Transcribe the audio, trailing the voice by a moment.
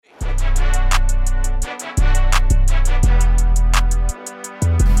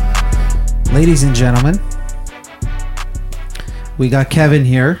Ladies and gentlemen, we got Kevin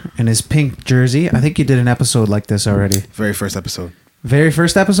here in his pink jersey. I think you did an episode like this already. Very first episode. Very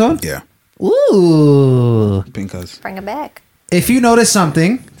first episode? Yeah. Ooh. Pink Cuz. Bring it back. If you notice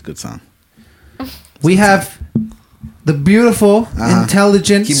something, Good song. we have the beautiful,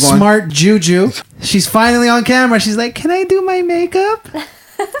 intelligent, Keep going. smart Juju. She's finally on camera. She's like, can I do my makeup?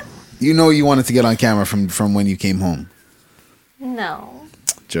 You know you wanted to get on camera from when you came home. No.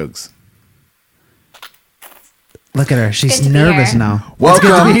 Jugs. Look at her. She's good to be nervous here. now. Welcome.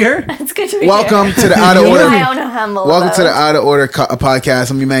 It's good to be here. It's good to be Welcome here. to the Out of Order. I don't know humble. Welcome to the Out of Order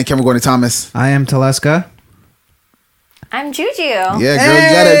podcast. I'm your man, Kevin Gordon Thomas. I am Teleska. I'm Juju. Yeah, girl, you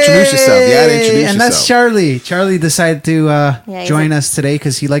gotta introduce yourself. You gotta introduce And yourself. that's Charlie. Charlie decided to he's join us today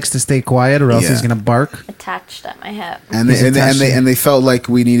because he likes to stay quiet or else Yeah. he's gonna bark. Attached at my hip. And He's attached to- they felt like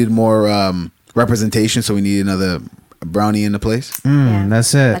we needed more representation, so we needed another brownie in the place. Yeah.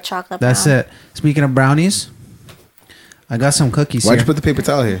 That's it. A chocolate That's brown. it. Speaking of brownies, I got some cookies Why'd here. you put the paper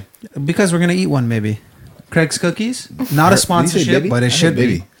towel here? Because we're gonna eat one maybe. Craig's Cookies. Not a Did you say sponsorship, baby? but I it said should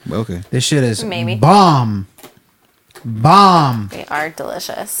baby. be. Well, okay. This shit is Maybe. bomb. Bomb. They are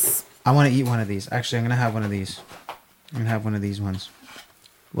delicious. I want to eat one of these. Actually, I'm gonna have one of these. I'm gonna have one of these ones.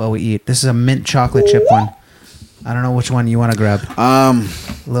 While we eat. This is a mint chocolate chip one. I don't know which one you want to grab. A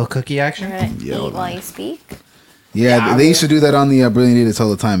little cookie You're action. gonna Yeah, eat hold while on. you speak. Yeah, they used to do that on the Brilliant Idiots all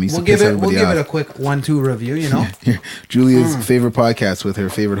the time. He used We'll to piss give it. everybody We'll give off. it a quick 1-2 review. You know. Julia's favorite podcast with her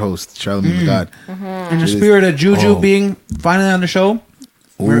favorite host, Charlamagne the God. In the spirit of Juju Oh. being finally on the show,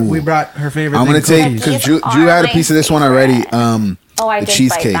 we brought her favorite. I'm gonna thing, take cookies. because These Drew are had a my piece of this one already. favorite. Oh, I the did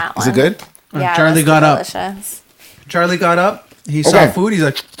cheesecake. bite that Is it one. good? Yeah, Charlie it was got up. delicious. Charlie got up. He saw Okay. food. He's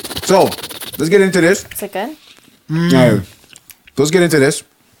like, So let's get into this. Is it good? Alright. Let's get into this.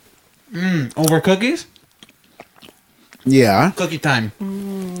 over cookies. Yeah, Cookie time.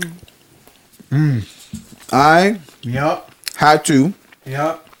 I Yup. had to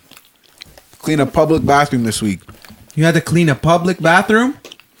Yup. clean a public bathroom this week. You had to clean a public bathroom.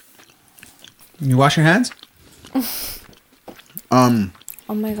 You wash your hands. Oh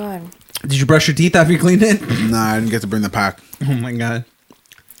my god. Did you brush your teeth after you cleaned it? Nah, I didn't get to bring the pack. Oh my god.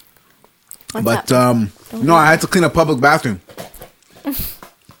 What's But that? no, I had to clean a public bathroom.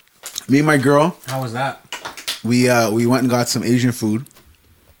 Me and my girl, How was that? we went and got some Asian food.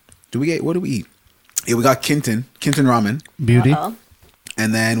 What did we eat? Yeah, we got Kinton ramen, Beauty. Uh-oh.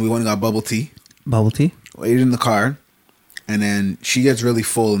 and then we went and got bubble tea. Bubble tea. We ate it in the car, and then she gets really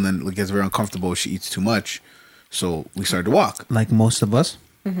full and then gets very uncomfortable. She eats too much, so we started to walk. Like most of us.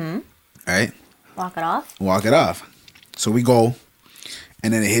 All right, Walk it off. walk it off. So we go,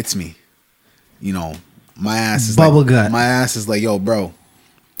 and then it hits me. You know, my ass is Bubble like, gut. My ass is like, yo, bro,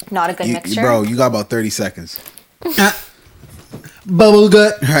 Not a good mixture. bro, you got about 30 seconds. Bubble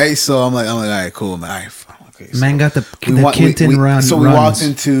gut. Right, so I'm like, all right, cool. I'm like, all right, okay. So Man got the wa- Kinton run. So we runs. walked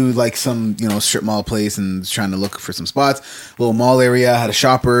into like some, strip mall place and trying to look for some spots. Little mall area, had a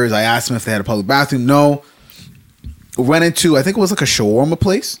Shoppers. I asked them if they had a public bathroom. No. We went into, I think it was like a shawarma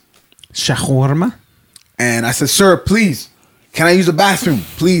place. Shawarma. And I said, sir, please, can I use the bathroom?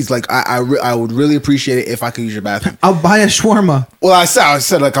 Please, like, I would really appreciate it if I could use your bathroom. I'll buy a shawarma. Well, I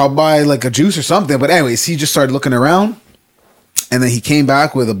said like, I'll buy like a juice or something. But anyways, he just started looking around. And then he came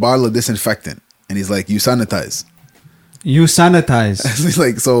back with a bottle of disinfectant. And he's like, you sanitize. You sanitize. He's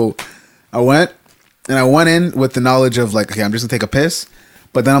like, so I went in with the knowledge of like, okay, I'm just gonna take a piss.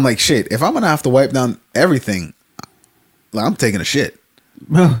 But then I'm like, shit, if I'm gonna have to wipe down everything, like, I'm taking a shit.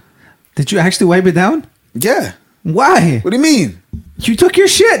 Bro, did you actually wipe it down? Yeah. Why? What do you mean? You took your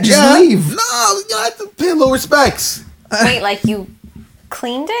shit. Just Yeah. leave. No, I have to pay low respects. Wait, like you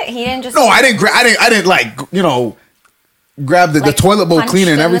cleaned it? He didn't just. No, I didn't like, grab the Like, toilet bowl punched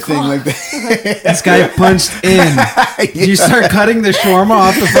cleaner and in the everything claw. like that. This guy punched in. Did you start cutting the shawarma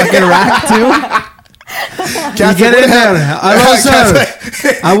off the fucking rack too? You get in there. Hello,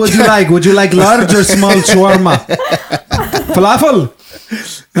 sir. Would you like large or small shawarma? Falafel?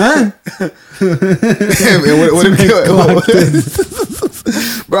 Huh?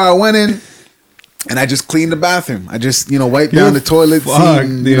 Bro, I went in and I just cleaned the bathroom. I just, wiped down the toilet seat,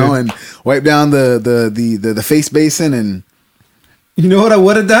 and, and wiped down the face basin. And You know what I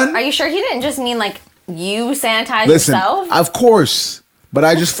would have done? Are you sure he didn't just mean like you sanitize listen, yourself? of course, but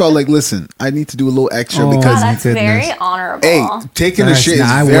I just felt like, listen, I need to do a little extra Oh. Wow, because, that's goodness. very honorable. hey, taking the shit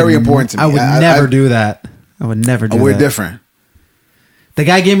I is very wouldn't- important to me. I would never do that. I would never do We're that. different. The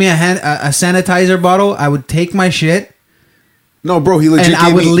guy gave me a sanitizer bottle. I would take my shit No, bro, he legit and I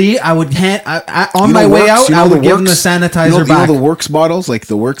gave would me, leave. I would hand on you my know way Works? out. You know I would the give him the Works? sanitizer you know back. the Works bottles, like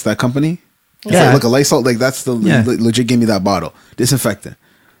the Works, that company. It's Yeah. like a Lysol, like that's the Yeah. legit gave me that bottle disinfectant.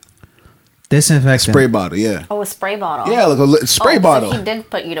 Disinfectant. spray bottle. Yeah, Oh, a spray bottle. yeah, like a spray Oh, bottle. So he did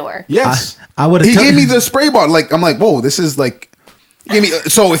put you to work. Yes, I would've He took- gave me the spray bottle. Like I'm like, whoa, this is like. He gave me,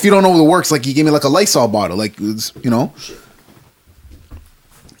 so if you don't know what it works, like he gave me like a Lysol bottle, like it's, you know,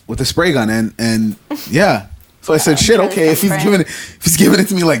 with a spray gun and yeah. So I said, shit, okay, if he's giving it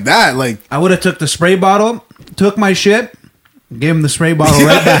to me like that, like I would have took the spray bottle, took my shit, gave him the spray bottle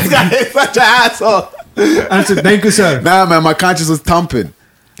right this back. guy is such an asshole. I said, "Thank you, sir." Nah, man, my conscience was thumping.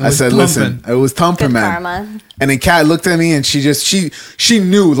 I was said, listen, thumping. it was thumping, Good man. karma. And then Kat looked at me and she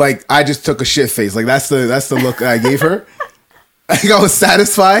knew like I just took a shit face. Like that's the look I gave her. I think I was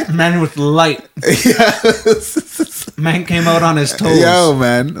satisfied. Man with light. Man came out on his toes. Yo,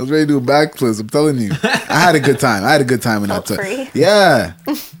 man, I was ready to do a backflip. I'm telling you, I had a good time. I had a good time in that Felt time. free. Yeah,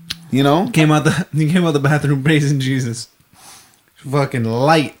 you know, He came out the bathroom praising Jesus. Fucking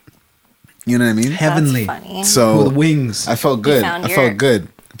light, you know what I mean. heavenly, That's funny. So with wings. I felt good. found I your felt good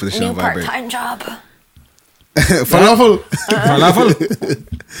for the show New vibrate. part-time job. Falafel, Falafel.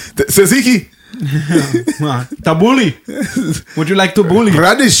 tzatziki, Tabbouleh. Would you like tabbouleh?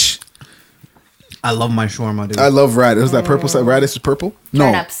 radish. I love my shawarma, dude. I love radish. Was that purple side? Radish is purple? No,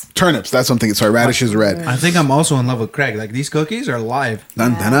 Turnips. turnips. That's something. Sorry, radish is red. I think I'm also in love with Craig. Like these cookies are live.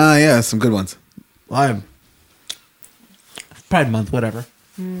 Dantana, yeah, some good ones. Live. Pride Month, whatever.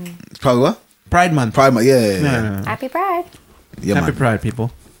 Probably what? Pride Month. Pride Month. Yeah. Yeah. Happy Pride. Yeah, Happy man. Pride,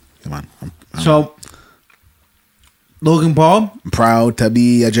 people. Come on. So, Logan Paul. I'm proud to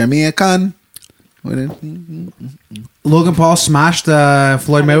be a Jamaican. Logan Paul smashed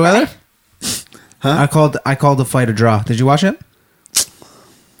Floyd Mayweather. Huh? I called the fight a draw. Did you watch it?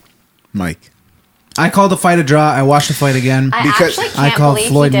 Mike. I called the fight a draw. I watched the fight again. I Because actually I can't called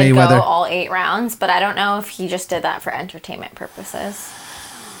believe Floyd he did Mayweather. go all 8 rounds, but I don't know if he just did that for entertainment purposes.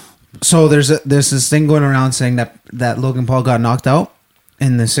 So there's this thing going around saying that Logan Paul got knocked out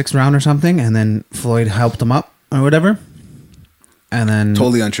in the 6th round or something, and then Floyd helped him up or whatever. And then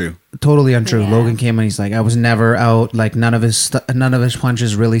Totally untrue. totally untrue. Yeah. Logan came and he's like, I was never out. Like none of his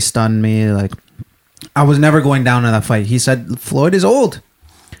punches really stunned me. Like I was never going down in that fight. He said Floyd is old.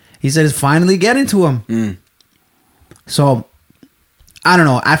 He said it's finally getting to him. So I don't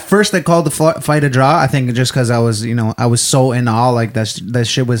know. At first, I called the fight a draw. I think just because I was so in awe, like that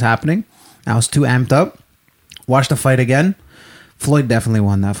shit was happening. I was too amped up. Watched the fight again. Floyd definitely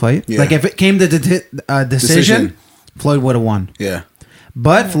won that fight. Yeah. Like if it came to the decision, Floyd would have won. Yeah.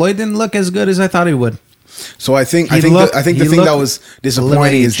 But Floyd didn't look as good as I thought he would. So I think He the looked- thing he that looked was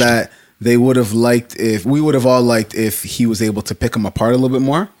disappointing is aged. that they would have liked if we would have all liked if he was able to pick him apart a little bit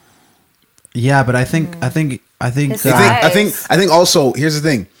more. Yeah, but I think His I size. think also here's the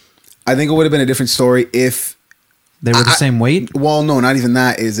thing. I think it would have been a different story if they were the same weight. well no, not even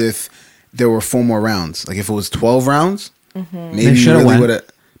that, is if there were 4 more rounds. Like if it was 12 rounds, Mm-hmm. maybe They you shoulda really went. would have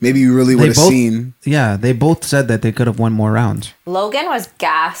maybe you really would have seen Yeah, they both said that they could have won more rounds. Logan was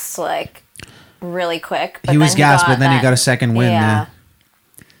gassed like really quick. But He was then gassed, but then he that- got a second win. Yeah.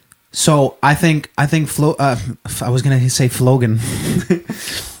 So I think I was gonna say Flogan.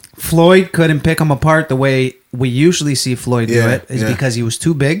 Floyd couldn't pick him apart the way we usually see Floyd do Yeah, Mm. it. Is yeah. because he was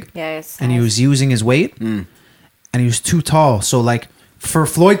too big Yeah, his and he size. was using his weight, and he was too tall. So like for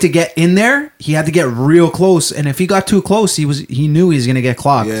Floyd to get in there, he had to get real close, and if he got too close, he knew he was gonna get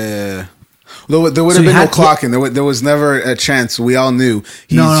clocked. yeah. There would have So you been no had to- clocking. There was never a chance. We all knew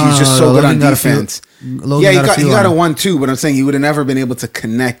he's No, just so good Logan on got a few- defense. Logan Yeah, got a he few got on a him. 1-2, but I'm saying he would have never been able to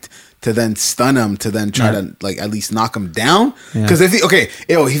connect to then stun him to then try to like at least knock him down. Yeah. Because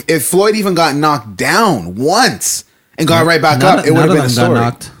if Floyd even got knocked down once and got right back None- up, it would none have of been a them got story.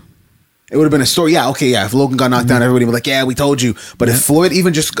 knocked. It would have been a story. Yeah, okay, yeah. If Logan got knocked down, everybody would be like, "Yeah, we told you." But if Floyd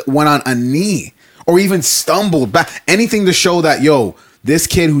even just went on a knee or even stumbled back, anything to show that this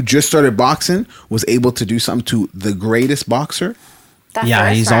kid who just started boxing was able to do something to the greatest boxer. That Yeah,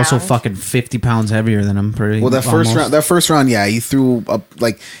 first he's also round. fucking 50 pounds heavier than him. Well, that first round, yeah, he threw up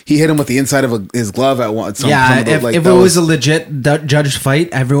he hit him with the inside of his glove at one. Some of the- if it that was a legit judged fight,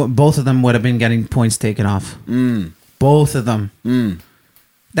 both of them would have been getting points taken off. Both of them.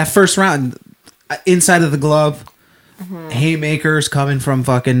 That first round, inside of the glove, haymakers coming from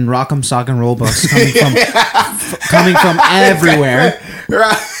fucking Rock'em Sock and Roll Bucks, coming from everywhere,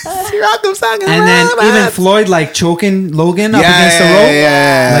 and then even Floyd like choking Logan up against the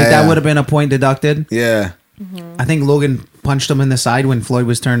rope, that would have been a point deducted. Yeah. I think Logan punched him in the side when Floyd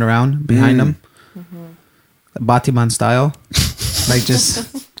was turned around behind him, Batiman style, like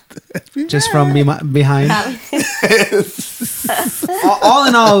just from behind. All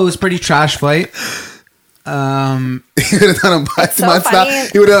in all, it was a pretty trash fight. He would have done a so Batiman style. funny.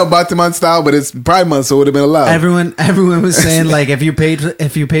 He would have done a Batiman style, but it's Pride Month, so it would have been allowed. Everyone was saying like if you paid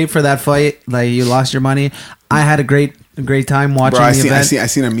for that fight, like you lost your money. I had a great time watching Bro, the event. I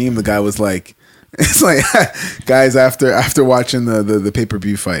seen a meme. The guy was like, it's like, guys, after watching the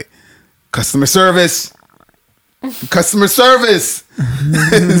pay-per-view fight, customer service. Yeah,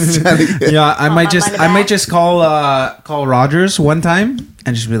 I might money just call Rogers one time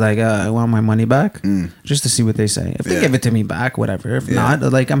and just be like, I want my money back, just to see what they say. If they give it to me back, whatever. If not,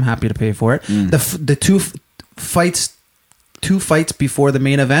 like I'm happy to pay for it. The two fights before the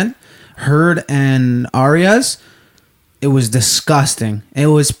main event, Hurd and Arias, it was disgusting. It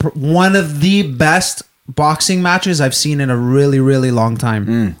was one of the best boxing matches I've seen in a really, really long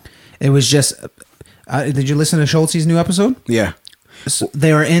time. It was just. Did you listen to Schultz's new episode? Yeah. So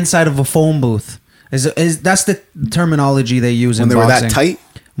they were inside of a phone booth. That's the terminology they use When in they boxing. were that tight?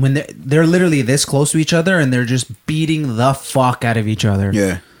 When they're literally this close to each other and they're just beating the fuck out of each other.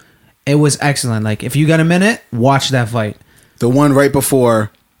 Yeah. It was excellent. Like, if you got a minute, watch that fight. The one right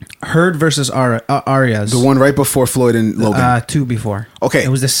before... Hurd versus Arias. The one right before Floyd and Logan. Two before. Okay. It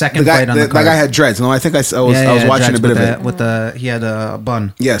was the second guy, fight on the card. That guy had dreads. No, I think I was watching a bit of it. He had a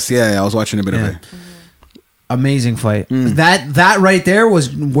bun. Yes, yeah, I was watching a bit of it. Amazing fight. That right there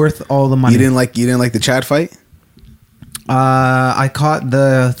was worth all the money. You didn't like the Chad fight? I caught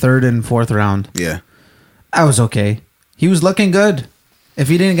the third and fourth round. Yeah. I was okay. He was looking good. If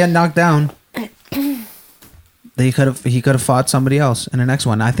he didn't get knocked down, he could have fought somebody else in the next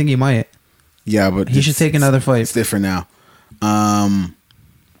one. I think he might. Yeah, but he should take another fight. It's different now.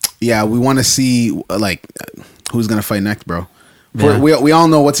 Yeah, we want to see like who's gonna fight next, bro. Yeah. We all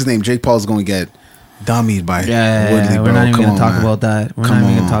know what's his name. Jake Paul's going to get dummied by Woodley, bro. We're not even Come going on, to talk man. about that. We're not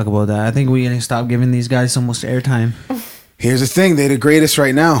even going to talk about that. I think we need to stop giving these guys so much airtime. Here's the thing: they're the greatest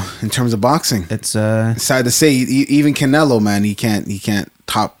right now in terms of boxing. It's sad to say, even Canelo, man, he can't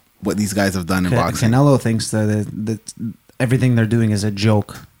top what these guys have done in boxing. Canelo thinks that everything they're doing is a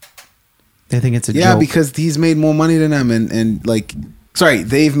joke. They think it's a joke. Yeah, because he's made more money than them, and like, sorry,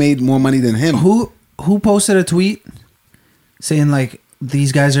 they've made more money than him. Who posted a tweet saying like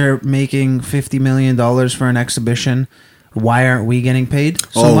these guys are making $50 million for an exhibition? Why aren't we getting paid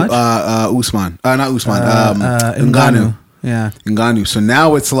so much? Usman, not Usman, Ngannou. Yeah, Ngannou. So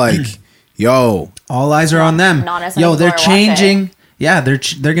now it's like, yo, all eyes are on them. Not as many Yo, people they're are changing. watching. Yeah,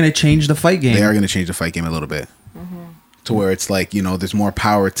 they're gonna change the fight game. they are going to change the fight game a little bit to where it's like, you know, there's more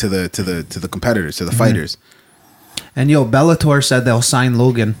power to the competitors, to the fighters. And yo, Bellator said they'll sign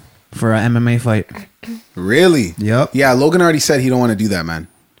Logan for an MMA fight. Really? Yep. Yeah, Logan already said he don't want to do that, man.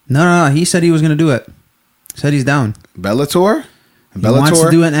 No. He said he was gonna do it. Said he's down. Bellator? He wants to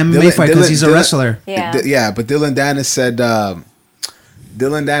do an MMA fight because he's a wrestler. Yeah. But Dylan Dennis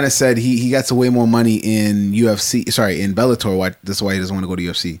said he gets way more money in UFC. Sorry, in Bellator. That's why he doesn't want to go to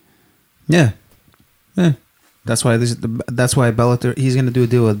UFC. Yeah. That's why Bellator. He's gonna do a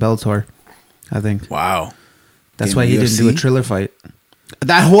deal with Bellator. I think. Wow. That's In why he UFC? didn't do a Triller fight.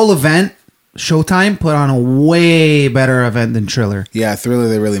 That whole event, Showtime put on a way better event than Triller. Yeah, Thriller.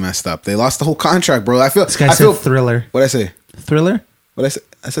 They really messed up. They lost the whole contract, bro. This guy said Thriller. What I say? Thriller? What I said?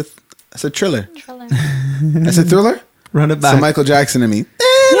 I said Triller. Triller. I said Thriller. Run it back. So Michael Jackson and me.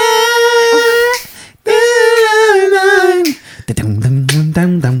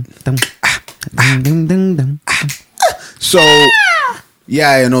 So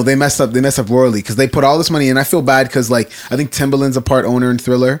yeah, you know, they messed up royally because they put all this money in. I feel bad because like I think Timbaland's a part owner in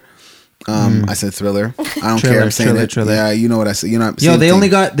Thriller. I said Thriller. I don't care. I'm saying Triller. Yeah, you know what I said. You know. Yo, they only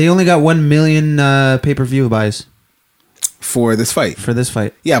got 1 million pay-per-view buys for this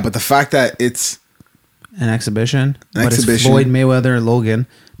fight. Yeah, but the fact that it's an exhibition, but it's Floyd Mayweather and Logan,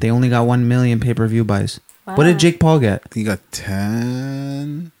 they only got 1 million pay-per-view buys. Wow. What did Jake Paul get? he got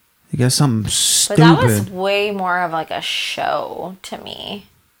 10. He got something But stupid. that was way more of like a show to me.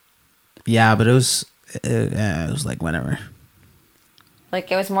 Yeah, but it was like whatever. Like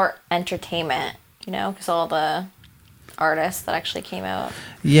it was more entertainment, you know, because all the artists that actually came out.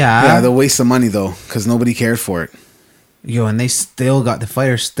 Yeah, the waste of money though, because nobody cared for it. Yo, and the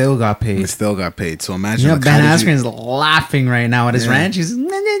fighters still got They paid. still got paid. So imagine. You know, like, Ben how did Askren's laughing right now at his ranch. He's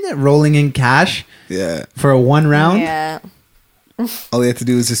rolling in cash Yeah. for a 1 round. Yeah. All you have to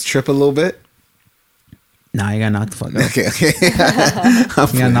do is just trip a little bit. Nah, you got knocked the fuck out. Okay.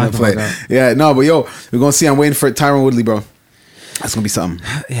 got knocked the fuck out. Yeah, no, but yo, we're gonna see. I'm waiting for Tyron Woodley, bro. That's gonna be something.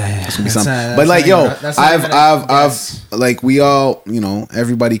 Yeah. It's gonna be something. But like, yo, I've like we all, you know,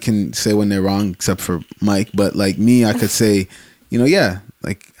 everybody can say when they're wrong except for Mike. But like me, I could say, you know, yeah,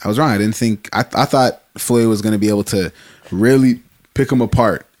 like I was wrong. I didn't think I thought Floyd was gonna be able to really pick him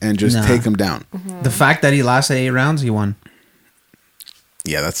apart and just Nah. take him down. The fact that he lasted 8 rounds, he won.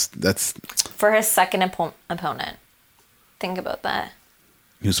 Yeah, that's For his second opponent. Think about that.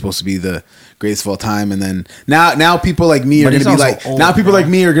 he was supposed to be the greatest of all time, and then now people like me are But he's gonna be also like, old, now people bro. like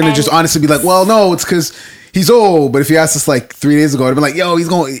me are gonna And- just honestly be like, well, no, it's because he's old. But if you asked us like 3 days ago, I'd be like, yo, he's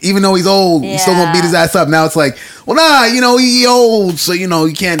going, even though he's old, he's still gonna beat his ass up. Now it's like, well, nah, he old, so you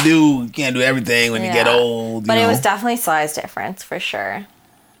can't do everything when you get old. But you it know? was definitely size difference for sure.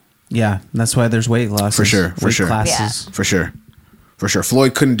 Yeah, that's why there's weight classes. For sure, for weight sure. Classes. For sure.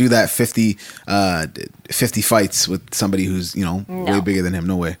 Floyd couldn't do that 50 fights with somebody who's way bigger than him.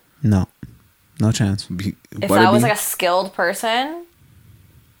 No way. No chance. If that was like a skilled person,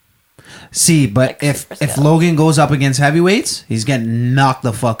 See, but Like if super if skilled. Logan goes up against heavyweights, he's getting knocked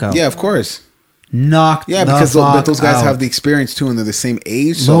the fuck out. Yeah, of course. Knocked. Yeah, the because fuck those guys out. have the experience too, and they're the same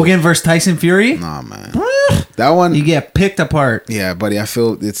age. So. Logan versus Tyson Fury. Nah, man. That one. You get picked apart. Yeah, buddy. I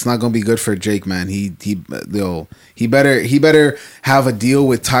feel it's not gonna be good for Jake, man. He better have a deal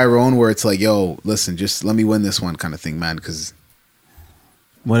with Tyrone where it's like, yo, listen, just let me win this one, kind of thing, man. Because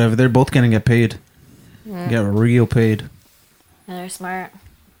Whatever. They're both gonna get paid. Get real paid. and they're smart.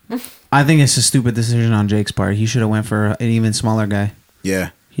 I think it's a stupid decision on Jake's part. He should have went for an even smaller guy.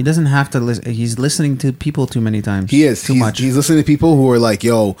 yeah, He doesn't have to listen. He's listening to people too many times. he is too he's, much. He's listening to people who are like,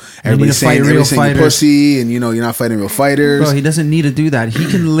 yo, to everybody's fight saying real you're fighters. pussy, and you're not fighting real fighters. Bro, he doesn't need to do that. He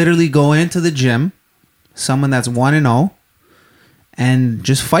can literally go into the gym, someone that's 1-0, and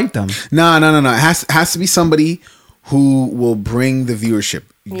just fight them. No. It has to be somebody who will bring the viewership.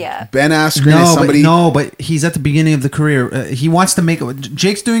 Yeah. Ben Askren is somebody. But he's at the beginning of the career. He wants to make.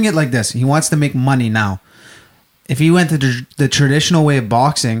 Jake's doing it like this. He wants to make money now. If he went to the traditional way of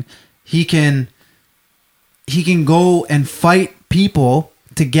boxing, he can go and fight people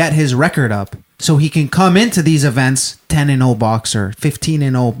to get his record up. So he can come into these events 10-0 boxer,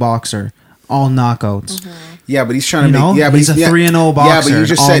 15-0 boxer, all knockouts. Yeah, but he's trying to You know? make. Yeah, but He's a 3-0 Yeah, boxer, but you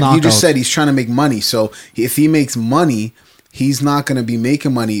just all said knockouts. he's trying to make money. So if he makes money, he's not going to be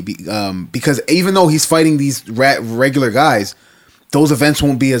making money because even though he's fighting these regular guys, those events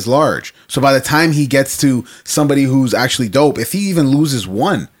won't be as large. So by the time he gets to somebody who's actually dope, if he even loses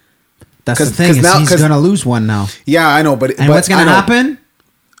one, That's the 'Cause- thing. 'cause Is now- he's 'cause- gonna lose one now. yeah, I know. But And what's I gonna know. happen?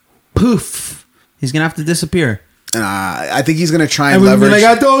 Poof. He's gonna have to disappear. I think he's going to try and And we're gonna leverage. be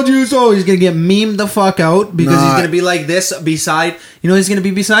like, I told you so. He's gonna get memed the fuck out because Nah. he's gonna be like this beside. You know, who he's gonna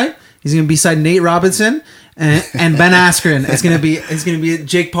be beside. He's gonna be beside Nate Robinson and Ben Askren. It's gonna be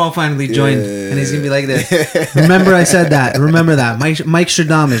Jake Paul finally joined, and he's gonna be like this. Remember, I said that. Remember that. Mike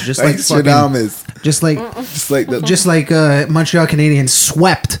Stradamus, just like fucking, Stradamus. just like just like Montreal Canadiens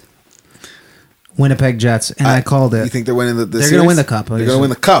swept Winnipeg Jets, and I called it. You think they're winning the They're series? gonna win the cup. They're going to win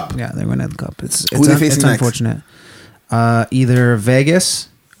the cup. Yeah, they're winning the cup. It's Who they facing it's next? unfortunate. Either Vegas,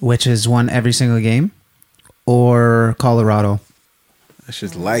 which has won every single game, or Colorado. That's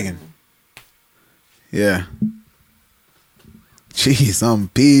just lagging. Yeah.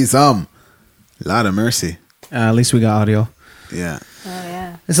 Jeez, peas, lot of mercy. At least we got audio. Yeah. Oh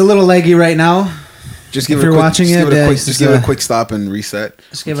yeah. It's a little leggy right now. Just give If it you're a quick, watching just it, give it a quick, just, just give it a quick stop and reset.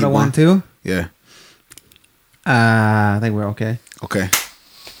 Just give it Keep a going. 1-2. Yeah. I think we're okay. Okay.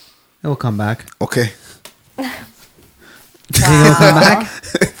 It will come back. Okay. You think it'll come back?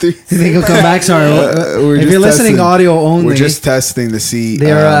 You think it'll come back? Sorry. We're If just you're listening testing. audio only, We're just testing to see.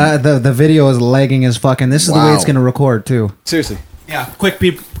 the video is lagging as fucking. This is the way Wow. it's gonna record too. Seriously. Yeah, quick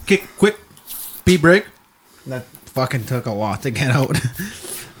beep break. That fucking took a lot to get out.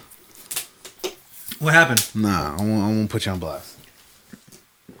 What happened? Nah, I won't put you on blast.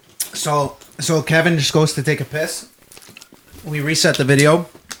 So Kevin just goes to take a piss. We reset the video.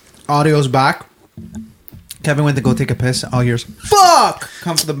 Audio's back. Kevin went to go take a piss. All yours. Fuck!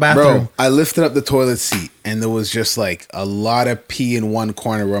 Come to the bathroom. Bro, I lifted up the toilet seat and there was just like a lot of pee in one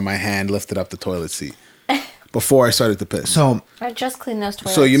corner where my hand lifted up the toilet seat before I started to piss. So I just cleaned those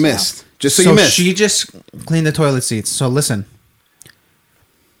toilets. So you so- missed. Just so you missed. she just cleaned the toilet seats. So listen.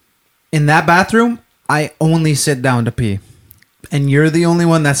 In that bathroom, I only sit down to pee. And you're the only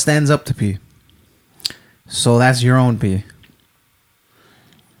one that stands up to pee. So that's your own pee.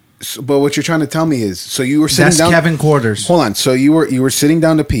 But what you're trying to tell me is, so you were sitting That's down. Kevin Quarters. Hold on. So you were sitting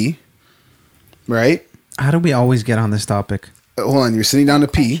down to pee, right? How do we always get on this topic? Hold on. You're sitting down to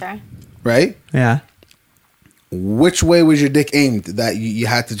pee, Sure. right? Yeah. Which way was your dick aimed that you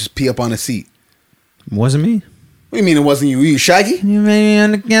had to just pee up on a seat? Wasn't me. What do you mean it wasn't you? Were you Shaggy? You made me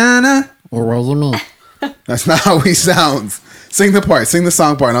on the counter. Or was it me? That's not how he sounds. Sing the part. Sing the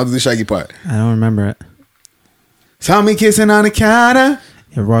song part, and I'll do the Shaggy part. I don't remember it. Saw me kissing on the counter.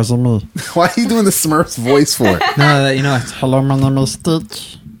 It wasn't me. Why are you doing the Smurfs voice for? No, you know, it's hello, my name is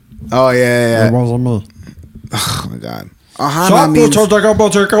Stitch. Oh yeah. It wasn't me. Oh my god.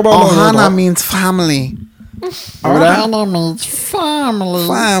 Ohana means family. Ohana means family.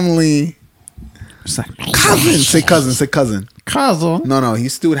 Family. Cousin. Say cousin. Say cousin. Cousin. No.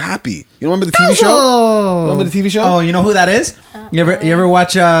 He's Stuart Happy. You remember the TV show? Remember the TV show? Oh, you know who that is? You ever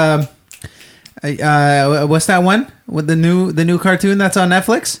watch what's that one with the new cartoon that's on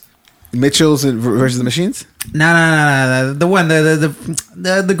Netflix? Mitchell's versus the Machines? No. The one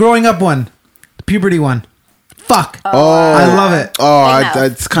the growing up one, the puberty one. Fuck. Oh, I love it. Oh,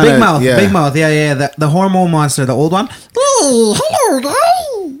 it's kind of Big Mouth. Yeah. The hormone monster, the old one. Oh, hello guys.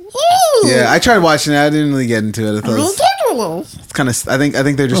 Yeah, I tried watching it. I didn't really get into it. I thought it's kind of. I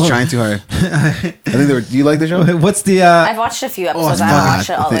think they're just trying too hard. I think they were. Do you like the show? What's the? I've watched a few episodes. I haven't watched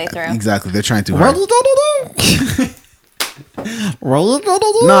it all the way through. Exactly, they're trying too hard. What are you gonna do? What are you gonna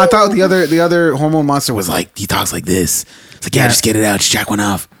do? No, I thought the other hormone monster was like he talks like this. It's like just get it out, just jack one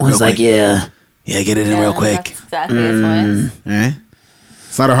off. One's like get it in real quick. That's exactly his voice. Eh?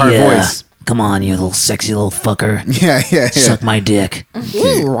 It's not a hard voice. Come on, you little sexy little fucker. Yeah. Suck my dick. What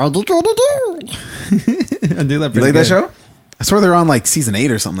are you gonna do? I do that. You like that show? I swear they're on like season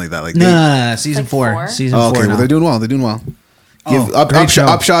 8 or something like that. Like no, season Like 4. four? Season Oh, 4. okay. now. Well, they're doing well. Give great show.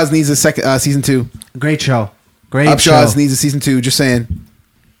 Upshaws needs a second season 2. Great show. Great Upshaws show. needs a season 2. Just saying.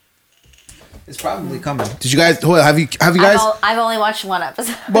 It's probably coming. Did you guys? Have you guys? I've only watched one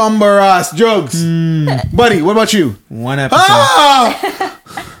episode. Bomber ass jugs, buddy. What about you? One episode. Ah!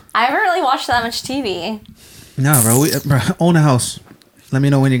 I haven't really watched that much TV. No, bro. Bro. Own a house. Let me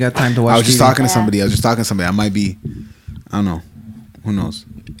know when you got time to watch. I was just TV. talking to somebody. I might be. I don't know. Who knows?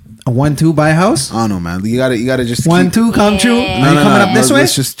 A 1-2 buy a house. I don't know, man. You gotta just 1-2 come true. Yeah. Are you coming up this way?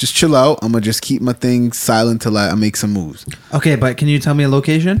 Let's just chill out. I'm gonna just keep my thing silent till I make some moves. Okay, but can you tell me a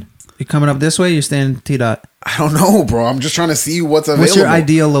location? You coming up this way? You staying T-Dot? I don't know, bro. I'm just trying to see what's available. What's your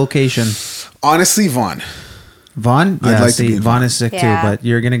ideal location? Honestly, Vaughn. Vaughn? I'd Yeah, like to be in Vaughn Vaughn. is sick Yeah. too, but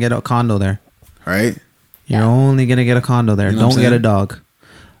you're gonna get a condo there. Right? You're only gonna get a condo there. You know what Don't I'm get a saying? dog.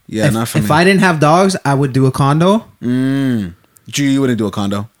 Yeah, not for If me. I didn't have dogs, I would do a condo. G, you wouldn't do a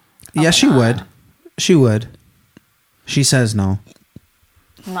condo. Yeah, she would. She would. She says no.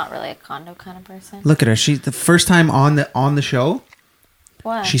 I'm not really a condo kind of person. Look at her. She the first time on the show.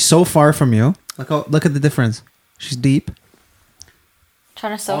 What? She's so far from you. Look at the difference. She's deep.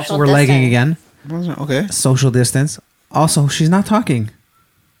 trying to social Also, we're lagging distance. again. Okay. Social distance. Also, she's not talking.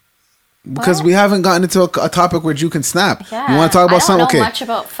 Because we haven't gotten into a topic where Jew can snap. Yeah. You want to talk about something? I don't know Okay. much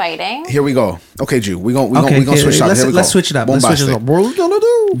about fighting. Here we go. Okay, Jew. We gonna Okay, switch it up. Here we let's go. switch it up. Let's switch it up. Bombastic. What are we gonna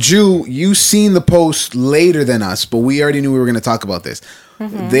do? Jew, you seen the post later than us, but we already knew we were going to talk about this.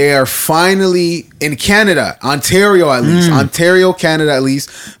 They are finally in Canada, Ontario at least, Ontario, Canada at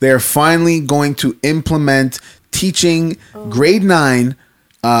least. They are finally going to implement teaching grade 9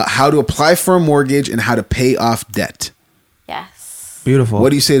 how to apply for a mortgage and how to pay off debt. Yes. Beautiful. What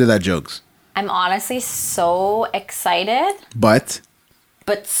do you say to that, Jokes? I'm honestly so excited, But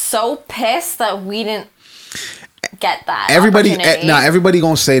but so pissed that we didn't get that. everybody, opportunity. everybody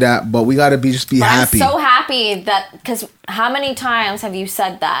gonna say that, but we gotta be But happy. I'm so happy that, because how many times have you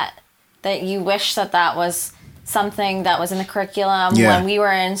said that you wish that was something that was in the curriculum Yeah. when we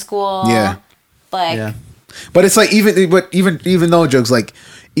were in school? Yeah. Like, Yeah. But it's like even though, Jokes, like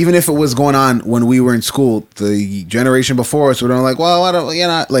even if it was going on when we were in school, the generation before us were like, well, I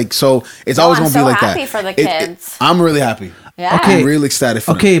don't, like, so it's No, always I'm gonna be so like that. happy for the kids. I'm really happy. yeah. Okay. I'm really ecstatic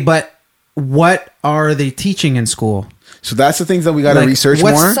for them. Okay, but what are they teaching in school? So that's the things that we got to Like, research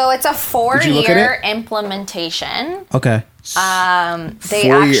what's- more. So it's a Did you look at 4-year implementation. Okay. They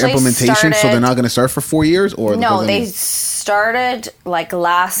 4-year actually implementation, so they're started- not going to start for 4 years, or No, they started like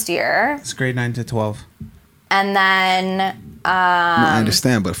last year, It's grade 9 to 12. and then No, I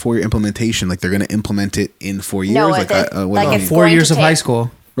understand, but 4-year implementation, like they're going to implement it in 4 years. No, like, like it's 4 going years to of high take-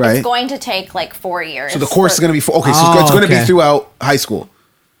 school. right? it's going to take like 4 years. So the course is going to be okay. So Oh, it's going to be okay. throughout high school,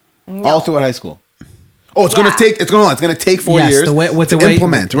 all throughout high school. Oh, it's going Yeah. to take. It's going to take 4 Yes, years the way- with to the way-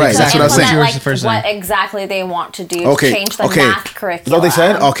 implement. Right, Exactly. that's what I was saying. Implement- Like the first what thing. exactly they want to do Okay, to change the okay. math Is that curriculum. what they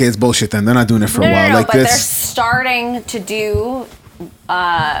said? Okay, it's bullshit. Then they're not doing it for a while. No, like but they're this. starting to do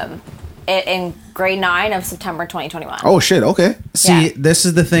it in grade 9 of September 2021. Oh shit. Okay. See, Yeah. this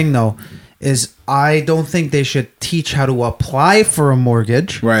is the thing though, is I don't think they should teach how to apply for a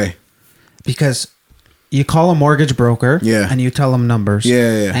mortgage Right. because you call a mortgage broker Yeah. and you tell him numbers.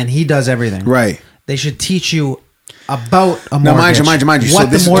 Yeah. And he does everything. Right. They should teach you about a Now, mortgage. mind you. What So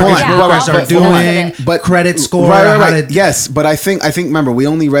this the is- mortgage Yeah, brokers I'll are put doing, it. But credit score, right. how to- Yes, but I think remember we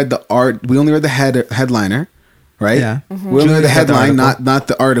only read the headliner, right? Yeah. We're looking at the Julia's got the headline, article. not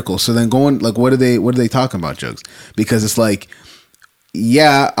the article. So then going like, what are they talking about, Jugs? Because it's like,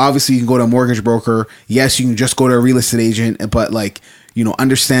 yeah, obviously you can go to a mortgage broker. Yes, you can just go to a real estate agent, but like, you know,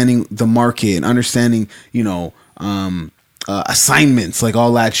 understanding the market and understanding, you know, assignments, like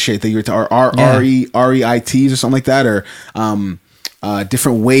all that shit that you're REITs or something like that, or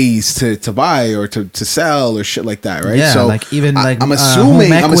different ways to buy or to sell or shit like that, right? Yeah, so like even like I'm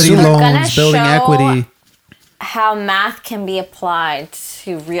assuming home equity We're gonna loans, building show equity. how math can be applied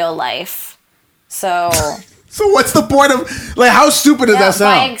to real life. So So what's the point of like how stupid does that by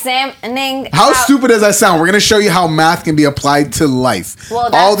sound? examining How stupid does that sound? We're gonna show you how math can be applied to life. Well, all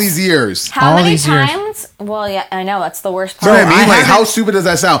that's- these years. how all many these years. times? Well, yeah, I know that's the worst You know part. what I mean? I Like how haven't- stupid does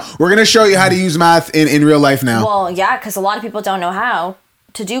that sound? We're gonna show you how to use math in real life now. Well, yeah, because a lot of people don't know how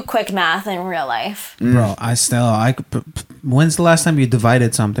to do quick math in real life. Bro, when's the last time you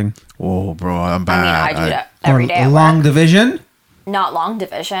divided something? Oh, bro, I'm I bad. mean, I do that every day. Or At long work. division? Not long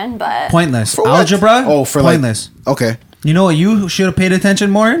division, but Pointless. For what? Algebra? Oh, for pointless. like okay. You know what you should have paid attention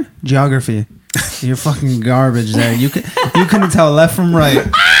more in? Geography. You're fucking garbage there. You couldn't tell left from right.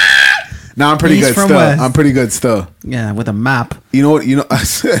 Now I'm pretty East good from still. west. I'm pretty good still. Yeah, with a map. You know what? You know.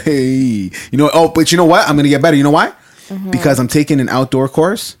 Hey, you know. Oh, but you know what? I'm gonna get better. You know why? Because I'm taking an outdoor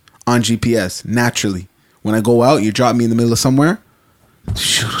course on GPS. Naturally, when I go out, you drop me in the middle of somewhere.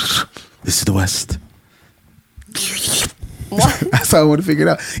 This is the West. That's how I want to figure it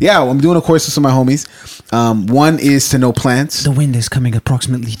out. Yeah, I'm doing a course with some of my homies. One is to know plants. The wind is coming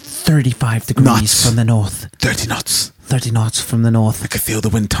approximately 35 degrees Knots. from the north. 30 knots. 30 knots from the north. I can feel the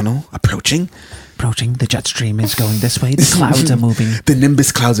wind tunnel approaching. Approaching. The jet stream is going this way. The clouds are moving. The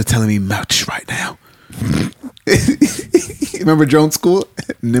Nimbus clouds are telling me march right now. Remember drone school?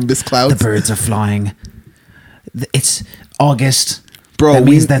 Nimbus The clouds. birds are flying. It's August. Bro, that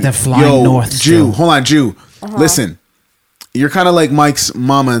means that they're flying north. Jew, still. hold on, Jew. Listen, you're kind of like Mike's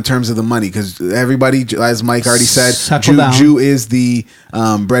mama in terms of the money because everybody, as Mike already said, Settle down. Jew is the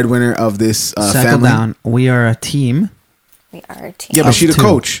breadwinner of this Settle family. down. We are a team. we are a team. Yeah, but Of she's the two.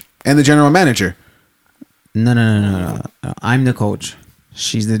 coach and the general manager. No. I'm the coach.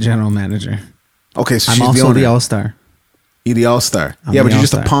 She's the general manager. Okay, so I'm she's the also owner. the all-star. You're the all-star. I'm Yeah, the but you're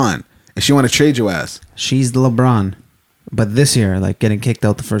just a all-star. pawn. And she want to trade your ass. She's the LeBron. But this year, like getting kicked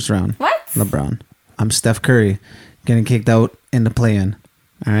out the first round. What? LeBron. I'm Steph Curry, getting kicked out in the play-in.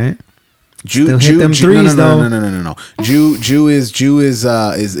 All right. Jew, Still hit Jew, them Jew, threes, no. though. Jew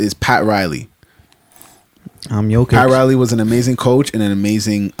is Pat Riley. I'm Jokic. Pat Riley was an amazing coach and an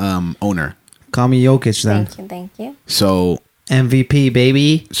amazing owner. Call me Jokic then. Thank you. So MVP,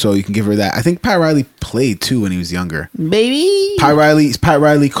 baby. you can give her that. I think Pat Riley played too when he was younger. Baby. Pat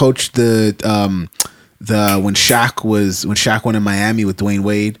Riley coached the when Shaq went in Miami with Dwayne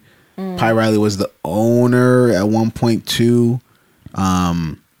Wade. Pat Riley was the owner at 1.2.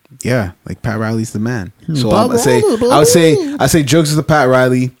 Yeah, like Pat Riley's the man. So I would say Jugs is the Pat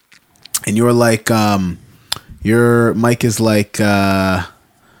Riley, and you're like your Mike is like who's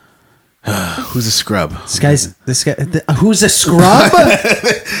a scrub? This guy. Who's a scrub?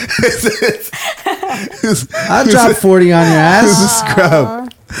 I'll drop 40 on your Who's a ass.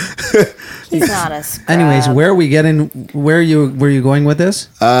 scrub? He's not a scrub. Anyways, where are we getting? Where are you going with this?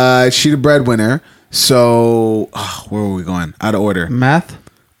 She the breadwinner. So where were we going? Out of order. Math.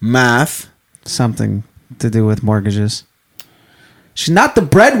 Something to do with mortgages. She's not the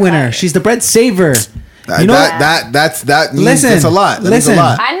breadwinner. She's the bread saver. You know what? That's Listen, that's a lot. That means listen. a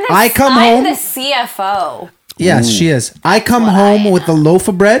lot. I'm home. the CFO. Yes, she is. I come what home I with a loaf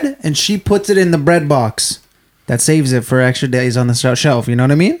of bread, and she puts it in the bread box. That saves it for extra days on the shelf. You know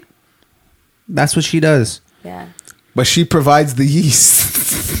what I mean? That's what she does. Yeah. But she provides the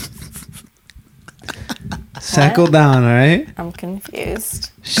yeast. Settle down, all right? I'm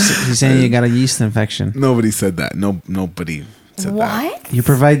confused. She's saying you got a yeast infection. Nobody said that. Nobody said that. What? You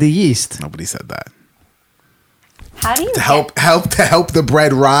provide the yeast. Nobody said that. How do you To help the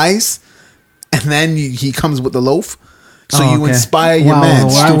bread rise, and then he comes with the loaf. So Oh, you okay. inspire your Wow, man.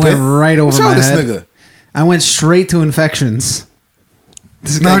 well, I Stupid. went right over What's wrong my with this head. nigga? I went straight to infections.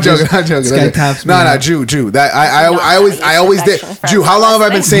 This No, guy I'm joking. just- I'm joking. This guy taps me No, out. Jew. That I Not always did. infection for Jew, how long have I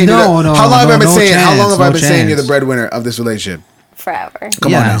been saying? No, how long have I been no saying? How long chance, have I no been saying you're the chance. breadwinner of this relationship? Forever.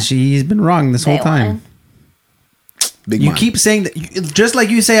 Come on now. She's been wrong this whole Day time. one. Big You man. keep saying that, just like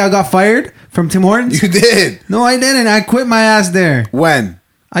you say I got fired from Tim Hortons. You did. No, I didn't. I quit my ass there. When?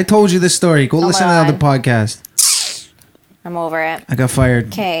 I told you this story. Go Oh listen my to the other podcast. I'm over it. I got fired.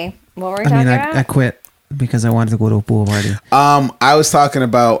 Okay. What were we I talking mean, about? I quit because I wanted to go to a pool party. I was talking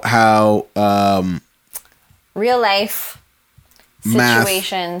about how Real life Math.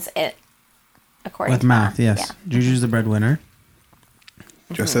 situations. according With to math, yes. Yeah. Juju's the breadwinner.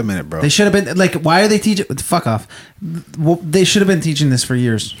 Just admit it, bro. They should have been like, why are they teaching? Fuck off. Well, they should have been teaching this for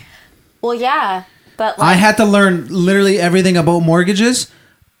years. Well, yeah, but I like, had to learn literally everything about mortgages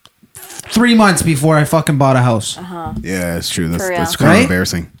 3 months before I fucking bought a house. Yeah, it's true. That's For real. kind of Right?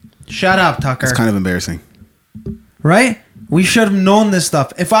 embarrassing. Shut up, Tucker. It's kind of embarrassing. Right? We should have known this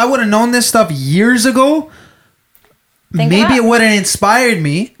stuff. If I would have known this stuff years ago, Think maybe about- it would have inspired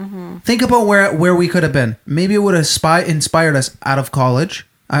me. Think about where we could have been. Maybe it would have inspired us out of college,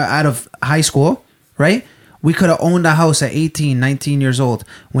 out of high school, right? We could have owned a house at 18, 19 years old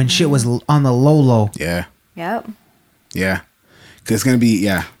when shit was on the low. Yeah. Yep. Yeah. Because it's going to be,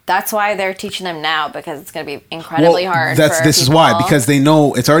 yeah. That's why they're teaching them now, because it's going to be incredibly hard. For This is why, people. because they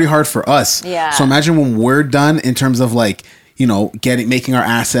know it's already hard for us. Yeah. So imagine when we're done in terms of like, you know, making our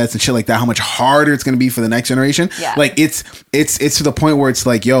assets and shit like that, how much harder it's going to be for the next generation. Yeah. Like it's to the point where it's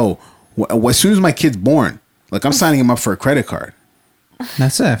like, yo, as soon as my kid's born, like I'm signing him up for a credit card.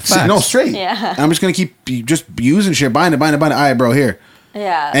 That's it. Facts. No, straight. Yeah. I'm just going to keep just using shit, buying it. All right, bro, here.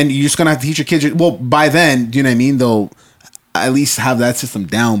 Yeah. And you're just going to have to teach your kids. Well, by then, do you know what I mean? They'll at least have that system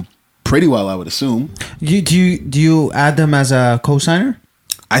down pretty well, I would assume. Do you add them as a cosigner?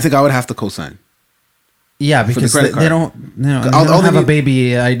 I think I would have to co-sign. Yeah, the because credit they card. don't. They All don't they have a need-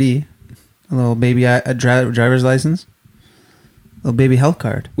 baby ID, a little baby driver's license, a little baby health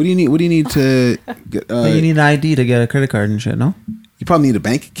card. What do you need? What do you need to get? But you need an ID to get a credit card and shit. No, You probably need a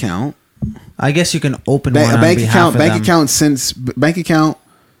bank account. I guess you can open A one on bank behalf account, of bank account,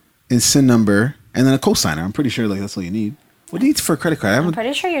 and SIN number, and then a cosigner. I'm pretty sure like that's all you need. What do you need for a credit card? I I'm haven't.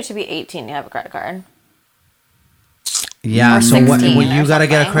 pretty sure you have to be 18 to have a credit card. Yeah, Or so what 16 you or got to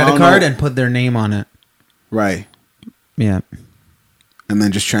get a something. credit Oh, card no. and put their name on it. Right. Yeah, And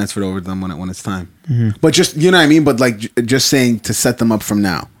then just transfer it over to them when it's time. Mm-hmm. But just you know what I mean. But like just saying to set them up from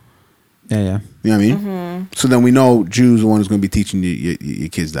now. yeah. You know what I mean? Mm-hmm. So then we know Drew's the one who's going to be teaching your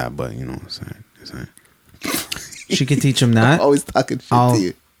kids that. But you know what I'm saying. She could teach them that. Always talking shit I'll to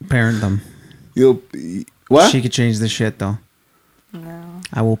you. parent them. You'll what? She could change the shit though. No.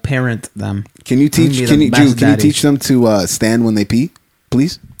 I will parent them. Can you teach? be Can the you, best Drew, can you daddy. teach them to stand when they pee,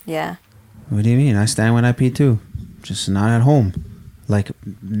 please? Yeah. What do you mean? I stand when I pee too, just not at home. Like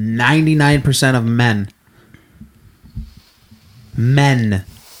 99% of men.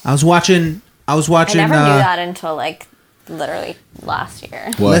 I was watching. I never knew that until like literally last year.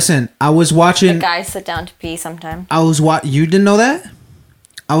 What? Listen, I was The watching. guys sit down to pee sometime. You didn't know that?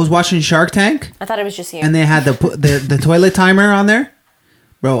 I was watching Shark Tank, I thought it was just you. and they had the toilet timer on there.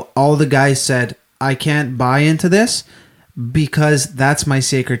 Bro, all the guys said, I can't buy into this because that's my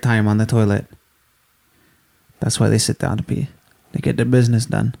sacred time on the toilet. That's why they sit down to pee. They get their business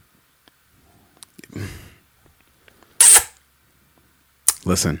done.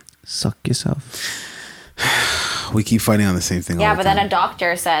 Listen, Suck yourself. we keep fighting on the same thing. yeah, all but the then time. a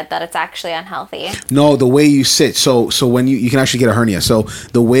doctor said that it's actually unhealthy. No, the way you sit. So when you can actually get a hernia. So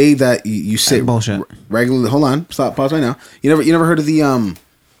the way that you sit Bullshit. regularly. Hold on, stop, pause right now. You never heard of the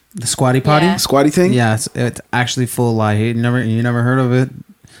The squatty potty? Yeah. squatty thing? Yeah, it's actually full lie. You never heard of it?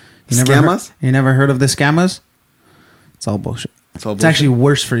 Scammers? You never heard of the scammers? It's all bullshit. It's all It's actually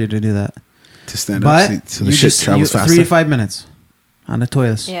worse for you to do that. to stand But up so the you shit just travels faster. 3 to 5 minutes on the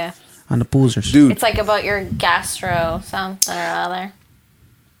toilets. Yeah. On the poozers. Dude, It's like about your gastro something or other.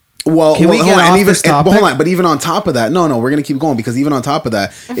 well, Can we hold get on, off and even this topic? but hold on, but even on top of that, no, we're gonna keep going because even on top of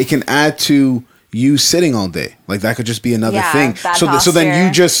that, it can add to you sitting all day. Like that could just be another Yeah, thing. bad So then you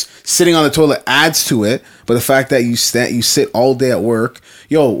posture. just sitting on the toilet adds to it. But the fact that you sit all day at work,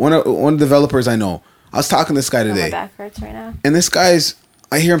 one of the developers I know, I was talking to this guy Oh, my today, back hurts right now. and this guy's,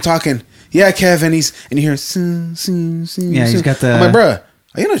 I hear him talking. Yeah, Kev, and you hear, Yeah, he's got the- I'm like, bruh,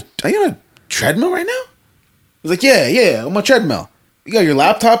 are you on a treadmill right now? He's like, yeah, I'm on a treadmill. You got your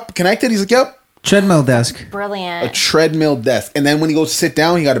laptop connected? He's like, yep. Treadmill desk. A Brilliant. treadmill desk. And then when he goes to sit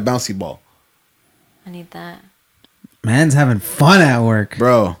down, he got a bouncy ball. I need that. Man's having fun at work.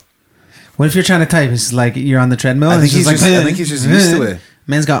 Bro. What if you're trying to type? It's like you're on the treadmill. I and think it's he's just- I think he's just used to it.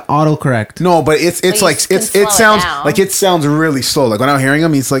 Man's got autocorrect. No, but it's you like can slow it it sounds down. like it sounds really slow. Like when I'm hearing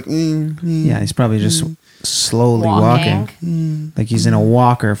him, he's like Yeah, he's probably just slowly walking. Like he's in a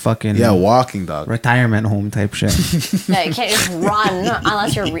walker fucking yeah, walking dog. retirement home type shit. Yeah, you can't just run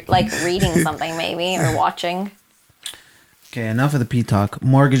unless you're reading something maybe or watching. Okay, enough of the P talk.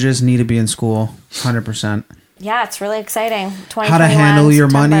 Mortgages need to be in school, 100%. Yeah, it's really exciting. How to handle your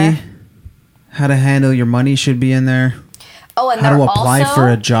September. money. How to handle your money should be in there. Oh, and How to they're apply also, for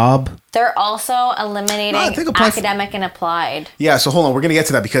a job. They're also eliminating No, I think apply for- academic and applied. Yeah, so hold on, we're gonna get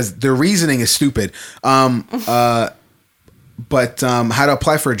to that because their reasoning is stupid. But how to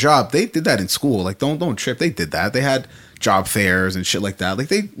apply for a job, they did that in school. Like, don't trip. They did that. They had job fairs and shit like that. Like,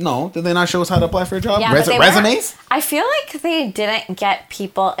 did they not show us how to apply for a job? Yeah, but they Resumes? I feel like they didn't get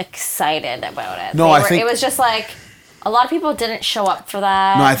people excited about it. No, I think it was just like a lot of people didn't show up for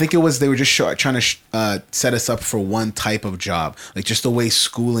that. No, I think it was they were just trying to set us up for one type of job. Like, just the way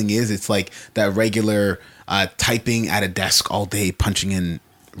schooling is, it's like that regular typing at a desk all day, punching in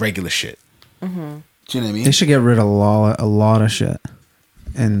regular shit. Mm-hmm. Do you know what I mean? They should get rid of a lot of shit.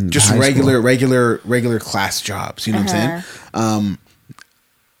 And just regular class jobs. You know what I'm saying?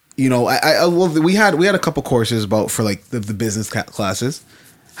 You know, we had a couple courses for like the business classes,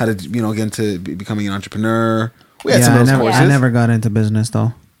 how to get into becoming an entrepreneur. We had some of those courses. I never got into business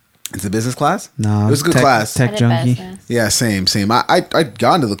though. Into business class? No, it was a good class. Tech junkie. Business. Yeah, same. I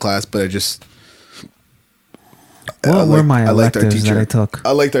got into the class, but I just. What were my electives that I took?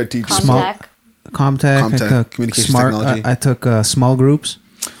 I liked our teacher. Comtech, communications technology. I took small groups.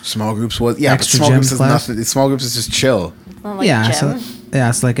 Small groups was extra small gym groups class. Nothing. Small groups is just chill. Like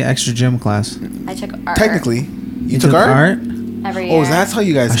It's like an extra gym class. I took art. Technically, you took art every year. Oh, that's how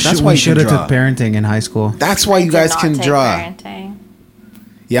you guys. That's why we you should have draw. took parenting in high school. That's why you guys can draw. Parenting.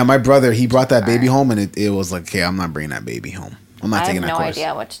 Yeah, my brother, he brought that baby home, and it was like, okay, I'm not bringing that baby home. I'm not taking that course. I have no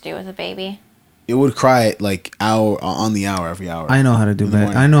idea what to do with a baby. It would cry like every hour. I know how to do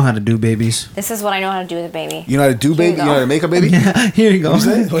I know how to do babies. This is what I know how to do with a baby. You know how to do baby? You know how to make a baby? Yeah, here you go.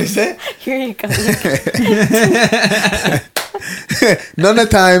 What you say? Here you go. None of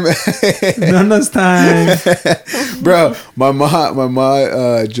time. Bro, my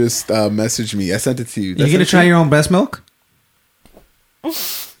mom just messaged me. I sent it to you. You gonna try your own breast milk?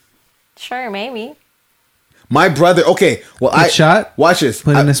 Sure, maybe. My brother, okay. Well, shot. Watch this.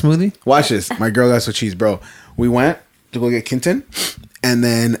 Put in a smoothie. Watch this. My girl got some cheese, bro. We went to go get Kinton, and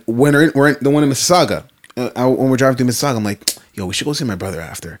then we're in the one in Mississauga. When we're driving through Mississauga, I'm like, yo, we should go see my brother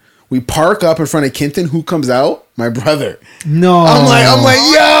after. We park up in front of Kinton. Who comes out? My brother. No. I'm like,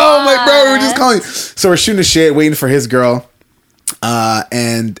 yo, my brother. We're just calling. So we're shooting the shit, waiting for his girl,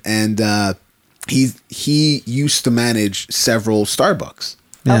 and he used to manage several Starbucks.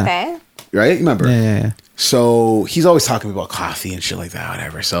 Yeah. Okay. Right? Remember? Yeah. So he's always talking about coffee and shit like that,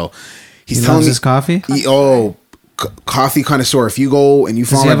 whatever. So he loves his coffee. Coffee connoisseur. If you go and you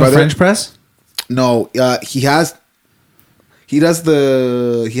follow my brother, a French press? No, he has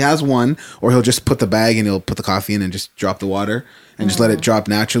one, or he'll just put the bag and he'll put the coffee in and just drop the water and just let it drop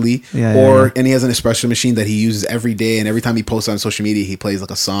naturally. And he has an espresso machine that he uses every day, and every time he posts on social media, he plays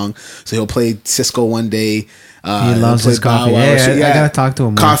like a song. So he'll play Cisco one day. He loves his coffee. I gotta talk to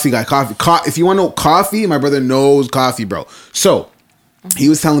him. Coffee guy, coffee. If you want to know coffee, my brother knows coffee, bro. So he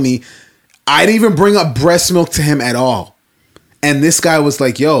was telling me, I didn't even bring up breast milk to him at all, and this guy was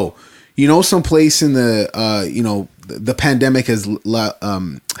like, "Yo, some place in the the pandemic has made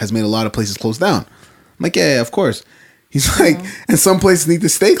a lot of places close down." I'm like, yeah, of course. He's like, and some places need to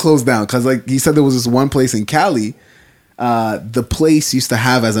stay closed down because, like, he said there was this one place in Cali, the place used to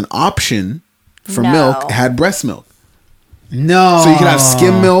have as an option for milk had breast milk. No. So you can have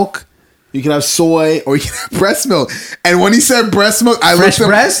skim milk, you can have soy, or you can have breast milk. And when he said breast milk, I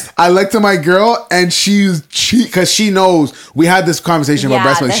looked at my girl, and because she knows we had this conversation about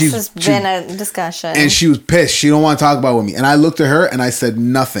breast milk. This has been a discussion, and she was pissed. She don't want to talk about it with me. And I looked at her and I said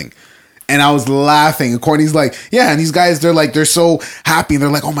nothing. And I was laughing. And Courtney's like, yeah. And these guys, they're so happy. And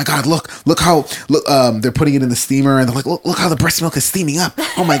they're like, oh my God, look how they're putting it in the steamer. And they're like, look how the breast milk is steaming up.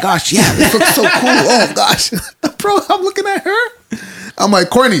 Oh my gosh, yeah, this looks so cool. Oh gosh, bro, I'm looking at her. I'm like,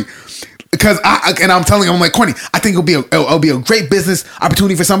 Courtney, because I'm telling him, I'm like, Courtney, I think it'll be a great business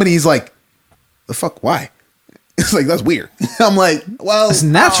opportunity for somebody. He's like, the fuck, why? It's like, that's weird. I'm like, well, it's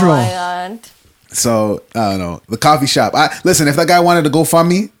natural. Oh my God. So I don't know. The coffee shop. Listen, if that guy wanted to go fund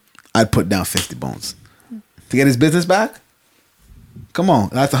me, I'd put down 50 bones to get his business back. Come on,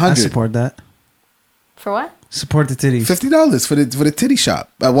 that's 100. I support that. For what? Support the titties. $50 for the titty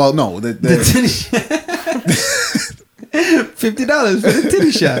shop. Well, no, the titty. $50 for the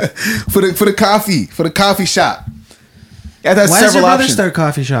titty shop. for the coffee shop. Yeah, that's Why several does your brother options. start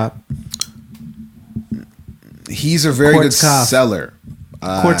coffee shop? He's a very good seller.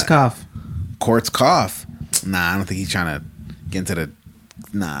 Quartz Cough. Quartz Cough. Nah, I don't think he's trying to get into the.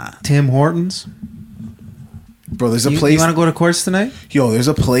 Nah. Tim Hortons. Bro, there's a place. You want to go to Quartz tonight? Yo, there's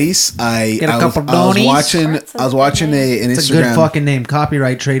a place. Get a couple I was watching an Instagram. It's a good fucking name.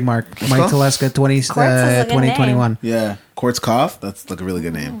 Copyright, trademark. Mike Teleska 2021. Yeah. Quartz Cough. That's like a really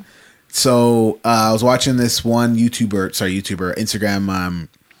good name. So I was watching this one Instagram,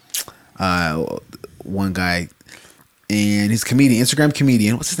 one guy, and he's a comedian, Instagram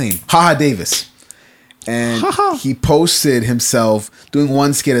comedian. What's his name? Haha Davis. and he posted himself doing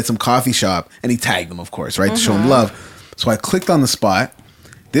one skit at some coffee shop, and he tagged them, of course, right, to show him love. So I clicked on the spot.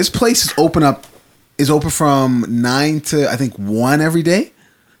 This place is open from 9 to I think 1 every day.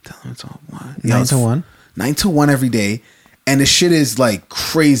 Tell them it's all 1. 9 to 1. 9 to 1 every day, and the shit is like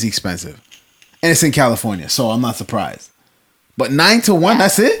crazy expensive, and it's in California, so I'm not surprised. But 9 to 1,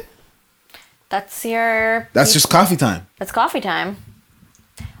 that's it. That's just coffee time. That's coffee time.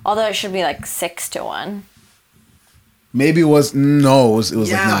 Although it should be like 6 to 1. Maybe it was like 9.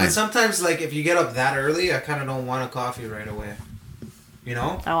 But sometimes like if you get up that early, I kind of don't want a coffee right away. You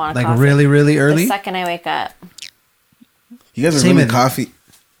know, I want like coffee. really, really early. The second I wake up. You guys are Same really with- coffee.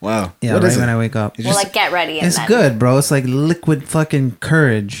 Wow. Yeah, What right is when it? I wake up. Well, like get ready. And It's then. good, bro. It's like liquid fucking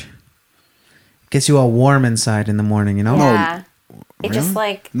courage. Gets you all warm inside in the morning, you know? Yeah. It Really? just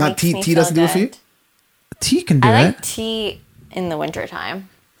like Not makes tea- me tea feel doesn't do it for you? good. Tea can do I it. like tea in the wintertime.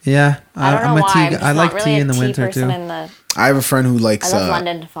 Yeah. I don't know I'm a why. tea. I'm just I like not tea really in the a tea winter person too. in the, I have a friend who likes I love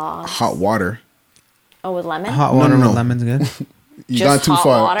London Fog. hot water. Oh, with lemon? Hot water no. with lemon's good. You Just gone too hot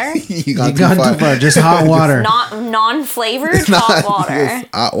far. water? you gone You gone too far. Just hot water. Not non-flavored It's not- hot water. it's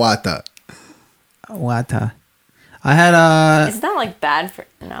hot water. Wata. I had Isn't that like bad for?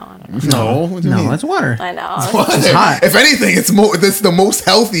 No, I don't know. No, what do you mean? no, it's water. I know. It's hot. If anything, it's the most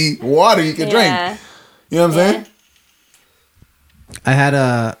healthy water you can drink. Yeah. You know what I'm saying? I had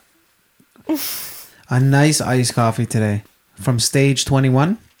a nice iced coffee today from Stage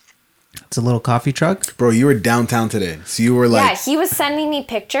 21. It's a little coffee truck. Bro, you were downtown today, so you were Yeah, like, he was sending me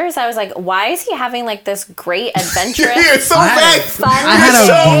pictures. I was like, why is he having like this great adventurous "You're so I had- right." fun I had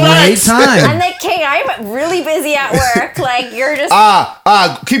so a right. great time. I'm like, King, I'm really busy at work. Like, you're just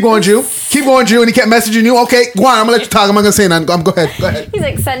Keep going, Jew. Keep going, Jew. And he kept messaging you. Okay, go on. I'm gonna let you talk. I'm not gonna say nothing. Go ahead. Go ahead. he's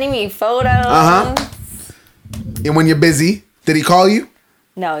like sending me photos. And when you're busy, did he call you?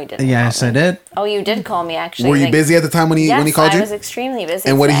 No, he didn't. Yes, call I me. did. Oh, you did call me actually. Were you Like, busy at the time when he Yes, called I you? was extremely busy.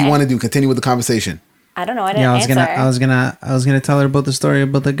 And what did he today. want to do? Continue with the conversation. I don't know. I didn't Yeah, answer. I was gonna tell her about the story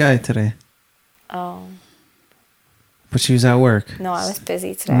about the guy today, Oh but she was at work, no, I was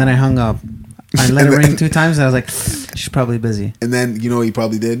busy today. and then I hung up. I let it ring 2 times, and I was like, she's probably busy. And then you know what he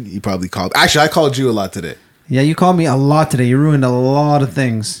probably did? He probably called. Actually, I called you a lot today. Yeah, you called me a lot today. You ruined a lot of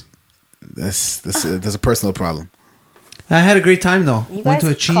things. That's a personal problem. I had a great time though. you Went guys to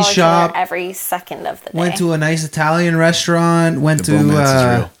a call cheese each other shop. every second of the day. Went to a nice Italian restaurant. Went The to bromance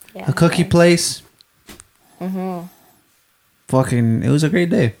is real. Yeah, a cookie okay. place. Fucking, it was a great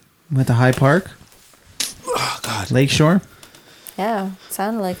day. Went to High Park, Oh God. Lakeshore. Yeah,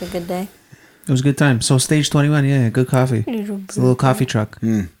 sounded like a good day. It was a good time. So Stage 21, yeah, good coffee. It's a little coffee truck.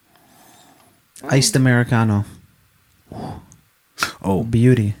 Iced Americano. Oh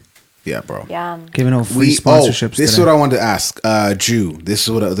Beauty. yeah, bro. Yeah. Giving out free sponsorships. This is today. what I wanted to ask. Jew. This is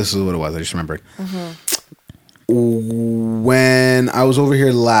what it was. I just remembered. When I was over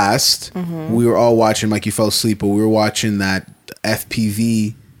here last, we were all watching. Mike, you fell asleep, but we were watching that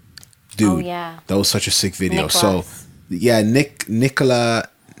FPV dude. Oh, yeah. That was such a sick video. Nicholas. So yeah,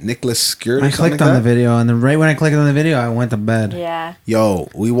 Nicholas Skirt. I clicked on the video, and then right when I clicked on the video, I went to bed. Yeah. Yo,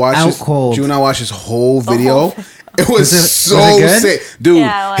 we watched Out this. cold. Jew and I watched this whole video. whole It was so was it good? sick, dude.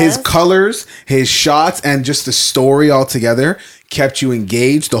 Yeah, it his was. colors, his shots, and just the story all together kept you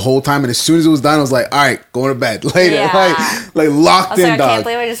engaged the whole time. And as soon as it was done, I was like, "All right, going to bed later." Yeah. Like I locked was in, like, I can't dog.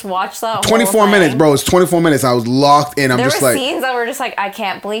 believe I just watched that. 24 whole minutes, thing. bro. It's 24 minutes. I was locked in. I'm There just were like, scenes that were just like, I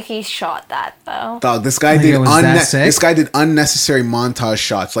can't believe he shot that though. dog. This guy Like, did it was that sick? this guy did unnecessary montage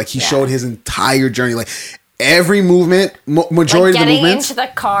shots. Like he Yeah. showed his entire journey. Like every movement, Like majority of the getting movements. into the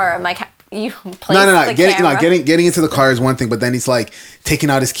car, I'm like, you place No. the Getting camera. getting into the car is one thing, but then he's like taking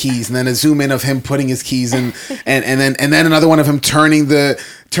out his keys, and then a zoom in of him putting his keys in, and then another one of him turning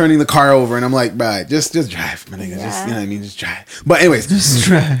the car over, and I'm like, bruh, just drive, my nigga, just Yeah. you know what I mean, just drive. But anyways, Just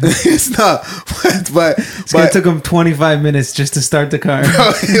try. it's not, but It took him 25 minutes just to start the car.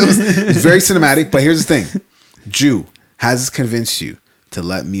 it was very cinematic. But here's the thing, Jew, has this convinced you to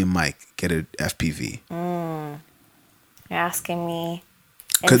let me and Mike get an FPV? You're asking me.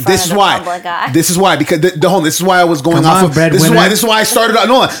 Because this is why. Because this is why I was going Come off on, of. This is breadwinner. why. This is why I started.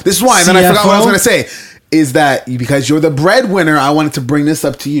 No, this is why. And then I forgot what I was CFO? going to say. Is that because you're the breadwinner? I wanted to bring this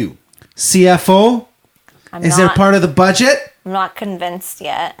up to you. CFO? Is there part of the budget? I'm not convinced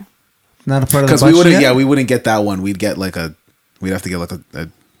yet. Not a part of the Because budget. we wouldn't. yet? Yeah, we wouldn't get that one. We'd get like a. We'd have to get like a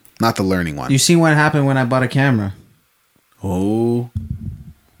not the learning one. You see what happened when I bought a camera? Oh.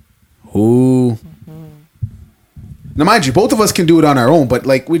 Now, mind you, both of us can do it on our own, but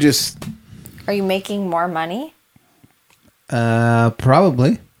like we just. Are you making more money?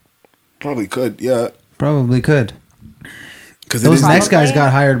 Probably. Probably could, yeah. Probably could. Because Those next guys Probably.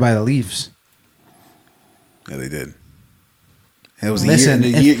 got hired by the Leafs. Yeah, they did. It was Listen, a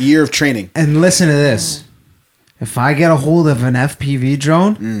year of training. And listen to this. If I get a hold of an FPV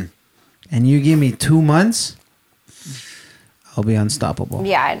drone and you give me 2 months, I'll be unstoppable.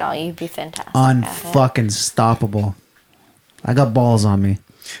 Yeah, I know. You'd be fantastic. Unfucking stoppable. I got balls on me.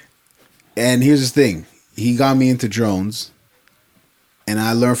 And here's the thing. He got me into drones. And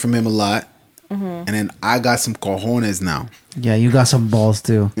I learned from him a lot. And then I got some cojones now. Yeah, you got some balls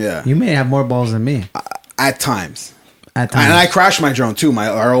too. Yeah. You may have more balls than me. At times. At times. And I crashed my drone too.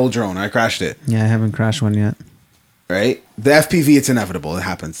 Our old drone. I crashed it. Yeah, I haven't crashed one yet. Right? The FPV, it's inevitable. It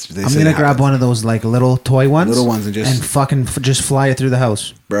happens. I'm gonna grab one of those like little toy ones. Little ones and just fucking just fly it through the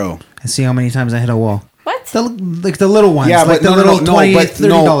house. Bro. And see how many times I hit a wall. What? The little ones. Yeah, like but the little $20,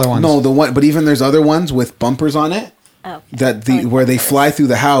 $30 ones. No, the one. But even there's other ones with bumpers on it. Okay. Where they fly through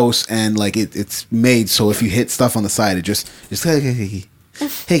the house and like it's made so if you hit stuff on the side, it just just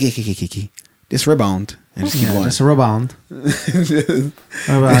rebound and just keep going. Just a rebound.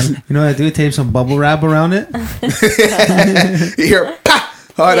 Rebound. You know what I do? Tape some bubble wrap around it. Here, pa!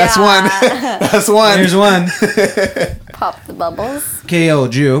 Oh, that's one. That's one. Here's one. Pop the bubbles. KO,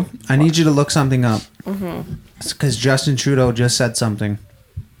 Jew, I need you to look something up. Because Justin Trudeau just said something.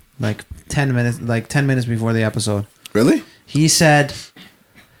 Like 10 minutes before the episode. Really? He said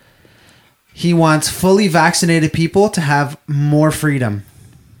he wants fully vaccinated people to have more freedom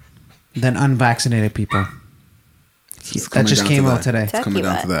than unvaccinated people. That just came out today. It's coming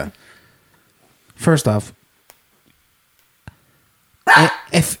down to that. First off,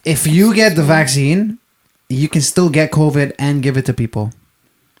 if you get the vaccine, you can still get COVID and give it to people.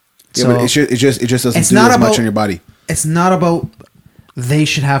 Yeah, but it just doesn't do as much on your body. It's not about they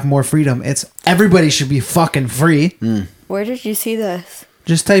should have more freedom. It's everybody should be fucking free. Where did you see this?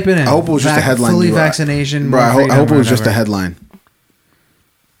 Just type it in. I hope it was just a headline. Fully vaccination. Bro, I hope it was just a headline.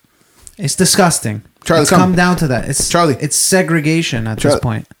 It's disgusting. Charlie, come down to that. It's Charlie. It's segregation at this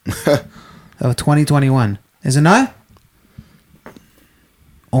point of 2021. Is it not?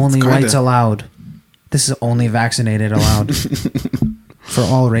 Only whites allowed. This is only vaccinated allowed. For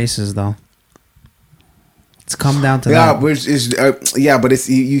all races, though. It's come down to that. But it's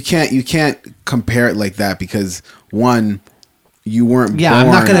you can't compare it like that because one, you weren't. Yeah,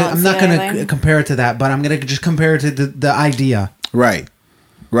 born. I'm not gonna compare it to that, but I'm gonna just compare it to the idea. Right.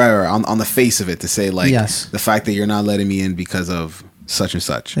 On the face of it, to say like the fact that you're not letting me in because of such and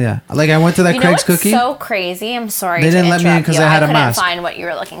such. Yeah, like I went to that Craig's Cookie. So crazy. I'm sorry. They didn't let me in because I had a mask. I couldn't find what you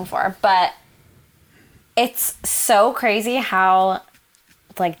were looking for, but it's so crazy how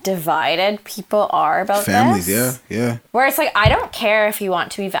like divided people are about families. This. Yeah. Where it's like, I don't care if you want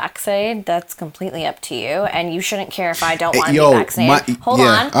to be vaccinated. That's completely up to you, and you shouldn't care if I don't want to be vaccinated. Hold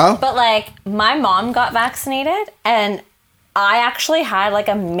on, but like my mom got vaccinated, and I actually had like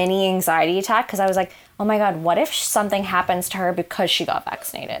a mini anxiety attack because I was like, oh my God, what if something happens to her because she got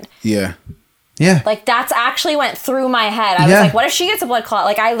vaccinated? Yeah. Like that's actually went through my head. I was like, what if she gets a blood clot?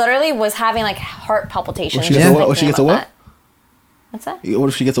 Like I literally was having like heart palpitations. What she gets a what? What's that? What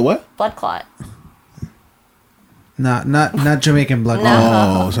if she gets a what? Blood clot. Not Jamaican blood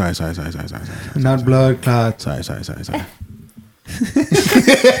clot. Oh, sorry. Not blood clot. Sorry. A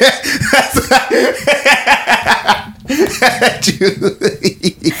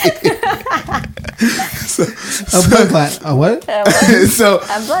blood clot. A what? A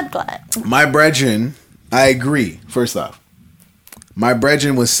blood clot. My brethren, I agree. First off, my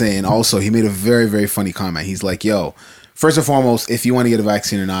brethren was saying also, he made a very, very funny comment. He's like, yo, first and foremost, if you want to get a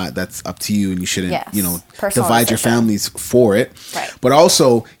vaccine or not, that's up to you, and you shouldn't, Personal divide your decision. families for it. Right. But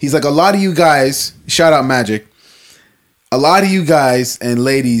also, he's like, a lot of you guys, shout out Magic, a lot of you guys and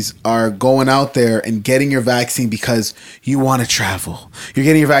ladies are going out there and getting your vaccine because you want to travel. You're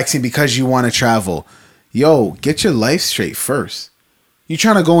getting your vaccine because you want to travel. Yo, get your life straight first. You're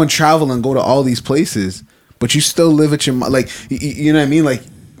trying to go and travel and go to all these places, but you still live at your, like, you know what I mean? Like,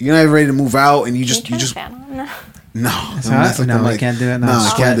 you're not ready to move out, and you just. No, I can't do it now. No,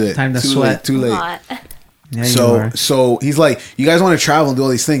 I can't do it. Time to too sweat. Too late. Yeah, so he's like, you guys want to travel and do all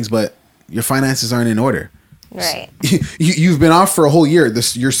these things, but your finances aren't in order. Right. You've been off for a whole year.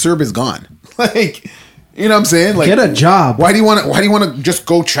 Your CERB is gone. Like, you know what I'm saying? Like, get a job. Why do you want to just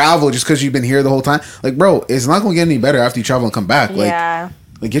go travel just because you've been here the whole time? Like, bro, it's not going to get any better after you travel and come back. Like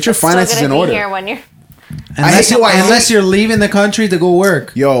get your finances in order. Here when you're. Unless you're leaving the country to go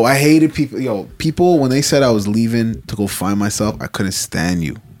work. Yo, I hated people. Yo, people, when they said I was leaving to go find myself, I couldn't stand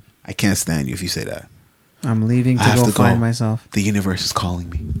you. I can't stand you if you say that. I'm leaving to go find myself. The universe is calling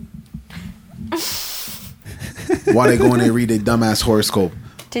me. Why they go and they read a dumbass horoscope?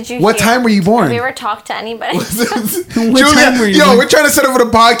 Did you? What time were you born? Have you ever talked to anybody? Julia, we're trying to set up for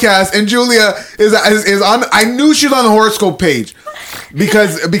the podcast, and Julia is on. I knew she was on the horoscope page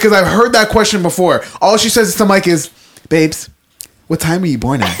because I've heard that question before. All she says to Mike is, "Babes, what time were you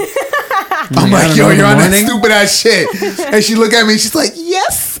born at?" I'm like, "Yo, you're on that stupid ass shit," and she looked at me. She's like,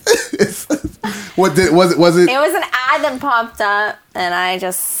 "Yes." Was it? It was an ad that popped up, and I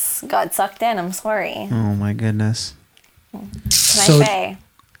just got sucked in. I'm sorry. Oh my goodness.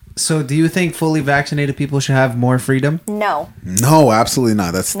 So, do you think fully vaccinated people should have more freedom? No, absolutely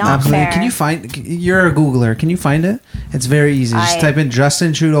not. That's not fair. Can you find? You're a Googler. Can you find it? It's very easy. Just type in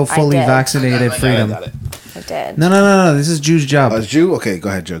Justin Trudeau fully vaccinated freedom. I did. No. This is Jude's job. It's Jude? Okay, go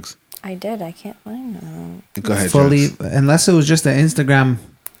ahead, Jugs. I did. I can't find them. Go ahead, fully, Jugs. Unless it was just an Instagram.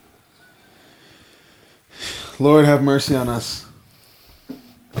 Lord have mercy on us.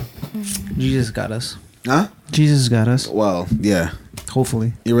 Jesus got us. Huh? Jesus got us. Well, yeah.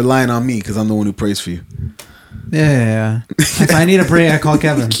 Hopefully. You're relying on me because I'm the one who prays for you. Yeah. If I need to pray, I call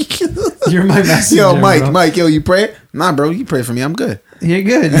Kevin. You're my messenger. Yo, Mike, bro. Mike, you pray? Nah, bro, you pray for me. I'm good. You're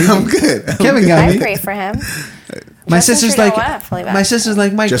good. I'm good. Kevin got me. I pray for him. My sister's like,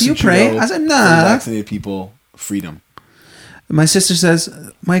 Mike, Justin do you pray? Trudeau, I said, nah. Vaccinated people, freedom. My sister says,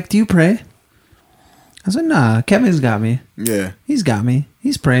 Mike, do you pray? I said, nah, Kevin's got me. Yeah. He's got me.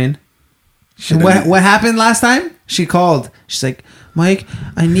 He's praying. And what happened last time? She called. She's like, Mike,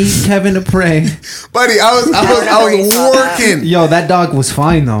 I need Kevin to pray. Buddy, I was working. Yo, that dog was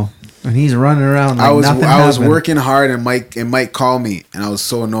fine though. And he's running around like nothing happened. I was working hard and Mike called me and I was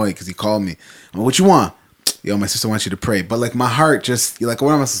so annoyed because he called me. I'm like, what you want? Yo, my sister wants you to pray. But like my heart just, you're like,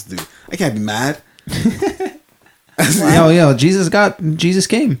 what am I supposed to do? I can't be mad. Yo, Jesus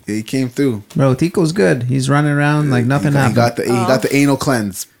came. Yeah, he came through. Bro, Tico's good. He's running around like nothing happened. He got the anal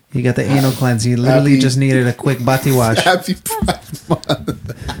cleanse. He got the anal cleanse. He literally just needed a quick body wash. Happy Pride Month.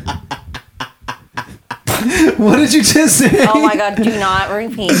 What did you just say? Oh my God, do not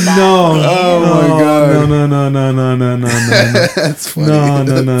repeat that. No. Please. Oh my God. No. That's funny.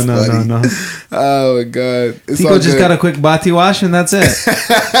 No. Oh my God. Tico just got a quick body wash and that's it.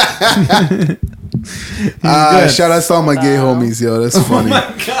 Shout out to all my gay homies, yo. That's funny. Oh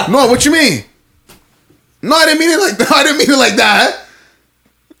my God. No, what you mean? No, I didn't mean it like that. I didn't mean it like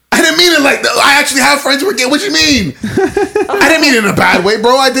that. I actually have friends who are gay. What you mean? I didn't mean it in a bad way,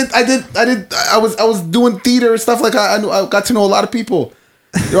 bro. I was doing theater and stuff like I got to know a lot of people.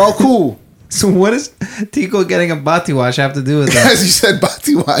 They're all cool. So what does Tico getting a body wash have to do with that? As you said,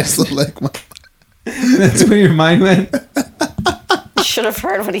 body wash. So like, that's where your mind went. Should have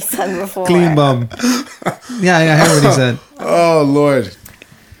heard what he said before. Clean bum. Yeah, I heard what he said. Oh Lord.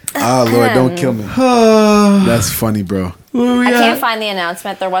 Oh Lord, don't kill me. That's funny, bro. I can't find the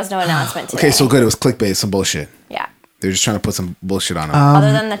announcement. There was no announcement today. Okay, so good. It was clickbait. Some bullshit. Yeah. They're just trying to put some bullshit on it.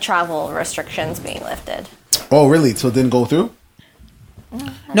 Other than the travel restrictions being lifted. Oh, really? So it didn't go through?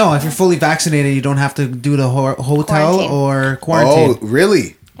 No, if you're fully vaccinated, you don't have to do the hotel Quarantine. or quarantine. Oh,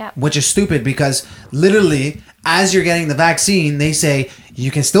 really? Yeah. Which is stupid because literally, as you're getting the vaccine, they say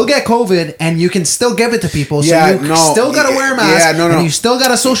you can still get COVID and you can still give it to people. So you still gotta wear a mask. And you still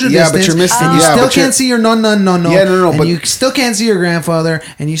gotta social distance. But you're missing. And you still can't see your no. Yeah, and but you still can't see your grandfather.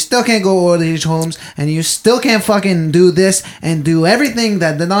 And you still can't go to old age homes. And you still can't fucking do this and do everything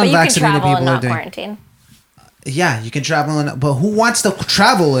that the non-vaccinated people are doing. Quarantine. Yeah, you can travel, but who wants to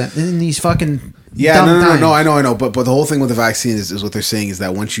travel in these fucking? Yeah, no. I know. But the whole thing with the vaccine is what they're saying is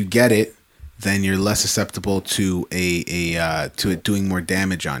that once you get it, then you're less susceptible to to it doing more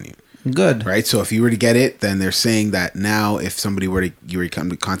damage on you. Good. Right? So if you were to get it, then they're saying that now if you were to come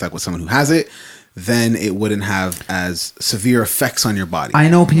in contact with someone who has it, then it wouldn't have as severe effects on your body. I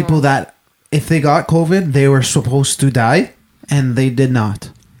know people that if they got COVID, they were supposed to die and they did not.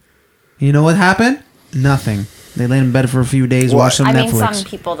 You know what happened? Nothing. They lay in bed for a few days, watched some Netflix. I mean, some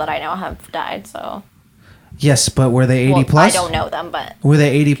people that I know have died, so... Yes, but were they 80 plus? I don't know them, but... Were they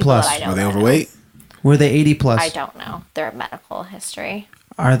 80 plus? Were they overweight? Were they 80 plus? I don't know their medical history.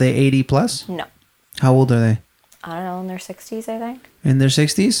 Are they 80 plus? No. How old are they? I don't know, in their 60s, I think. In their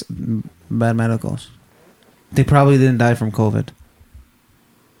 60s? Bad medicals. They probably didn't die from COVID.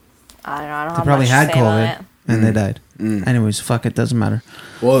 I don't know. I don't They probably had COVID and they died. Anyways, fuck it, doesn't matter.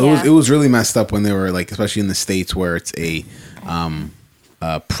 Well, it was really messed up when they were like, especially in the States where it's a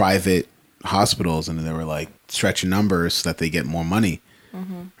private hospitals, and they were like stretching numbers so that they get more money,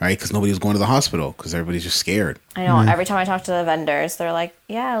 right? Because nobody was going to the hospital because everybody's just scared. I know. Every time I talk to the vendors, they're like,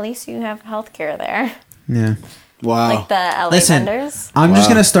 "Yeah, at least you have healthcare there." Yeah. Wow. Like the LA vendors. I'm just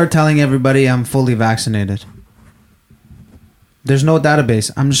gonna start telling everybody I'm fully vaccinated. There's no database.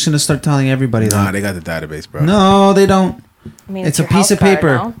 I'm just gonna start telling everybody that. Nah, they got the database, bro. No, they don't. I mean, it's a piece of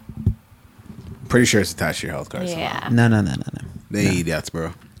paper. No? Pretty sure it's attached to your health card. Yeah. No. They idiots,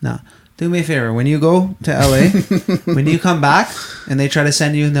 bro. No. Do me a favor. When you go to LA, when you come back and they try to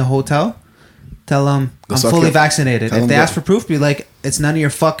send you in the hotel, tell them I'm fully vaccinated. If they ask for proof, be like, it's none of your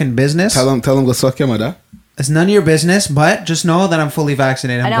fucking business. Tell them go suck your mother. It's none of your business, but just know that I'm fully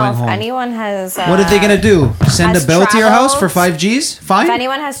vaccinated. I'm going home. If anyone has... what are they going to do? Send a bill to your house for 5Gs? Fine. If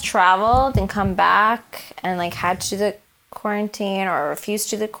anyone has traveled and come back and like had to do the quarantine or refused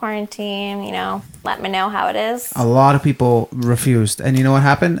to do the quarantine, you know, let me know how it is. A lot of people refused. And you know what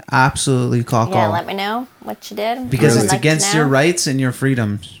happened? Absolutely cock Yeah, let me know what you did. Because it's against your rights and your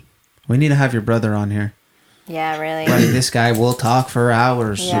freedoms. We need to have your brother on here. Yeah, really. Buddy, this guy will talk for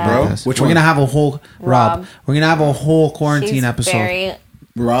hours. Yeah. Bro, which we're gonna have a whole Rob. We're gonna have a whole quarantine She's episode. Very,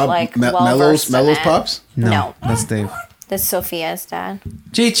 Rob, like, Mellows Pops. No, that's Dave. that's Sophia's dad.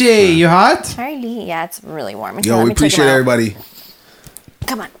 Chi, you hot? Charlie, yeah, it's really warm. Yo, we appreciate everybody.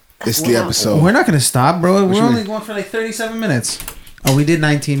 Come on. It's the episode. We're not gonna stop, bro. We're only going for like 37 minutes. Oh, we did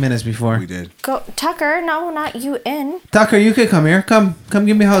 19 minutes before. We did. Go, Tucker. No, not you. Tucker, you could come here. Come,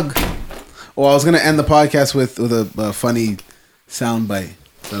 give me a hug. Well, I was gonna end the podcast with a funny sound bite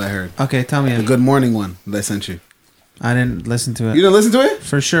that I heard. Okay, tell me. The good morning one that I sent you. I didn't listen to it. You didn't listen to it?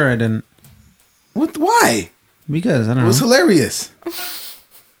 For sure, I didn't. What? Why? Because I don't know. It was hilarious.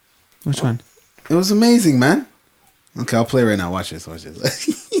 Which one? It was amazing, man. Okay, I'll play right now. Watch this. Listen.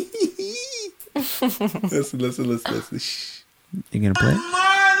 Shh. You gonna play? Good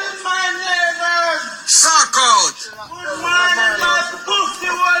morning, my neighbors. Suck out. Good morning, my pussy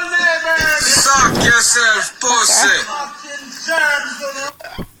old neighbors. Suck yourself, pussy.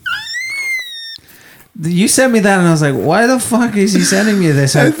 You sent me that, and I was like, "Why the fuck is he sending me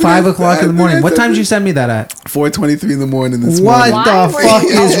this at 5 o'clock in the morning?" What time did you send me that at? 4:23 in the morning. What the fuck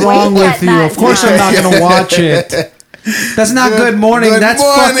is wrong with you? Of course, I'm not gonna watch it. That's not good morning. That's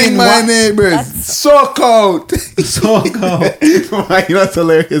morning, my neighbors. So cold. So cold. You know that's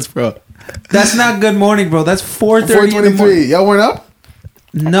hilarious, bro. That's not good morning, bro. That's 4:30 in the morning. Y'all weren't up?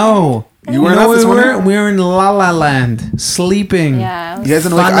 No. You weren't up this morning? We were in La La Land, sleeping. Yeah. You guys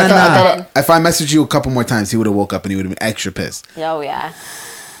didn't wake up? I thought if I messaged you a couple more times, he would have woke up and he would have been extra pissed. Oh yeah.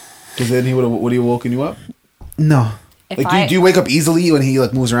 Because then would he have woken you up? No. Do you wake up easily when he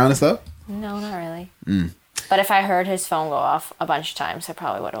like moves around and stuff? No, not really. But if I heard his phone go off a bunch of times, I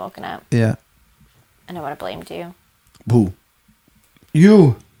probably would have woken up. Yeah. And I would have blamed you. Who?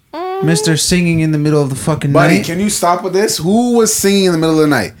 You. Mr. Singing in the middle of the fucking Buddy, night. can you stop with this? Who was singing in the middle of the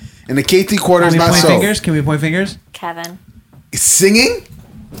night? In the KT quarters, not so. Can we point fingers? Kevin. Singing?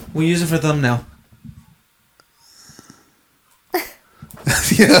 We'll use it for thumbnail.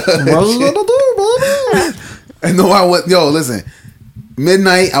 Yeah. And no, yo, listen.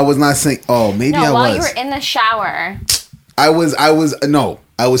 Midnight, I was not singing. Oh, maybe I was. While you were in the shower. I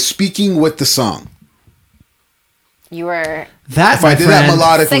was speaking with the song. You were. That, if I did that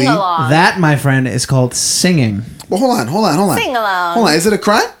melodically. Sing along. That, my friend, is called singing. Well, hold on. Sing along. Hold on, is it a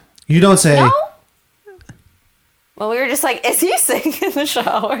crime? You don't say. No? Well, we were just like, is he singing in the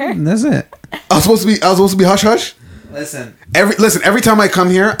shower? That's it. I was supposed to be hush hush. Listen, every time I come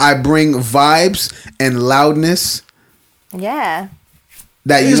here, I bring vibes and loudness. Yeah.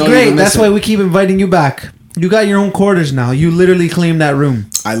 That it's great. That's why we keep inviting you back. You got your own quarters now. You literally claimed that room.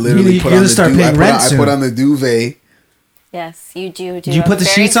 I literally put on the duvet. I put on the duvet. Yes, you do. Did you put the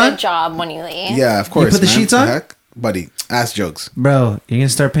sheets on? Good job when you leave. Yeah, of course. You put the sheets on? Heck? Buddy, ass jokes. Bro, you're gonna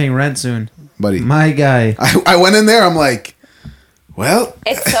start paying rent soon. Buddy. My guy. I went in there, I'm like, well.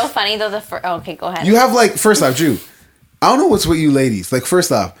 It's so funny though, okay, go ahead. You have like, first off, Drew, I don't know what's with you ladies. Like,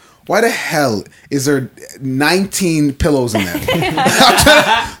 first off, why the hell is there 19 pillows in there?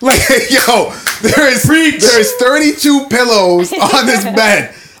 Like, yo, there is 32 pillows on this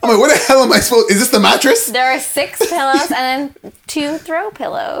bed. I'm like, what the hell am I supposed? Is this the mattress? There are 6 pillows and then 2 throw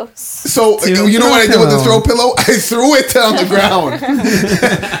pillows. So you know what I did with the throw pillow? I threw it on the ground.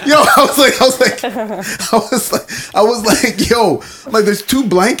 Yo, I was like, yo, like there's 2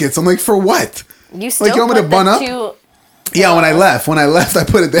 blankets. I'm like, for what? You still like, you want me to bun up? Yeah, when I left, I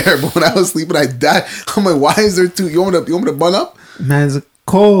put it there. But when I was sleeping, I died. I'm like, why is there 2? You want me to bun up? Man, it's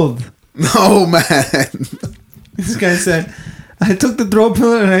cold. No, man. This guy said, I took the throw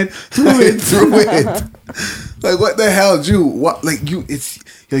pillow and I threw it. Like, what the hell, Drew? What? Like, you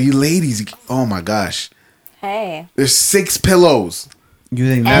ladies. Oh my gosh. Hey. There's 6 pillows. You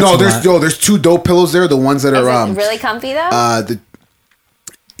think that's there's 2 dope pillows there. The ones that are Is it really comfy though?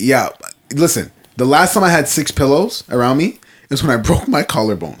 Yeah. Listen, the last time I had 6 pillows around me is when I broke my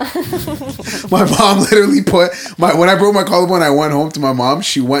collarbone. My mom literally when I broke my collarbone, I went home to my mom.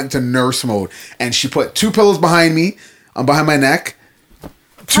 She went into nurse mode and she put 2 pillows behind me. behind my neck,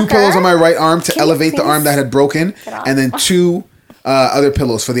 2 pillows on my right arm to elevate the arm that had broken, and then 2 other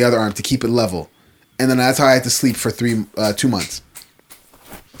pillows for the other arm to keep it level. And then that's how I had to sleep for 2 months.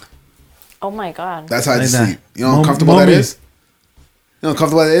 Oh my God. That's how I had to sleep. You know how comfortable that is? You know how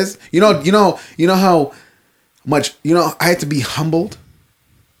comfortable that is? You know how much, I had to be humbled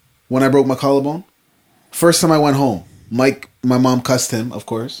when I broke my collarbone. First time I went home, Mike, my mom cussed him, of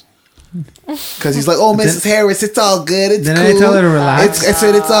course. Because he's like, oh, Mrs. Harris, it's all good. It's cool. Then I tell her to relax. I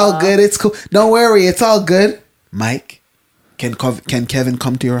said, it's all good. It's cool. Don't worry. It's all good. Mike, can Kevin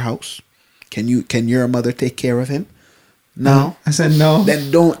come to your house? Can your mother take care of him? No. I said no.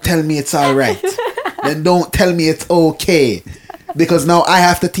 Then don't tell me it's all right. Then don't tell me it's okay. Because now I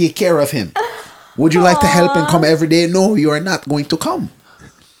have to take care of him. Would you like to help and come every day? No, you are not going to come.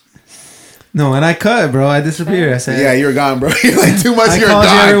 No, and I cut, bro. I disappeared. I said, yeah, you're gone, bro. You're like 2 months. You're gone. I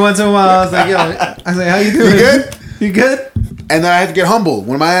called you every once in a while. I was like, yo, how you doing? You good? You good? And then I had to get humbled.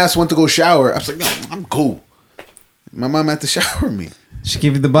 When my ass went to go shower, I was like, no, I'm cool. My mom had to shower me. She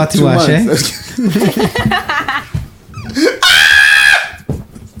gave you the body wash, eh?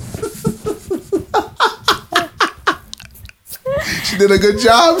 She did a good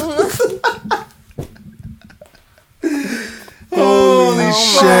job. Holy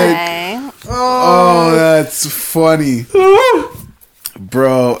shit. Oh, that's funny.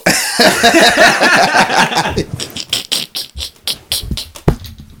 Bro.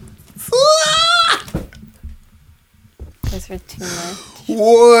 Those were too much.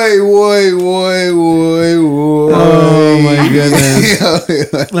 Woi. Oh my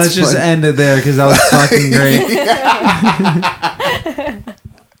goodness. Let's just end it there because that was fucking great.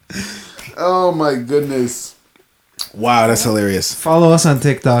 Oh my goodness. Wow, that's hilarious. Follow us on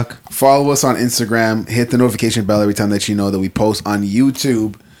TikTok. Follow us on Instagram. Hit the notification bell every time that you know that we post on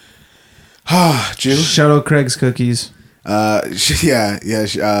YouTube. Jew. Shout out Craig's Cookies. And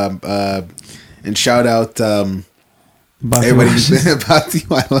shout out everybody. Bati,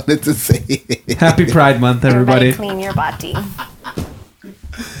 I wanted to say. Happy Pride Month, everybody. Clean your body.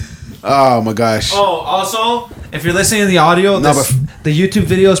 Oh my gosh. Oh, also, if you're listening to the audio, the YouTube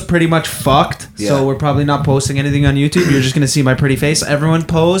video is pretty much fucked. Yeah. So we're probably not posting anything on YouTube. You're just going to see my pretty face. Everyone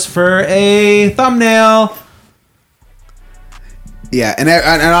pose for a thumbnail. Yeah, and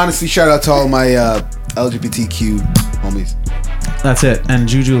honestly, shout out to all my LGBTQ homies. That's it. And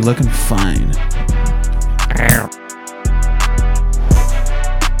Juju looking fine.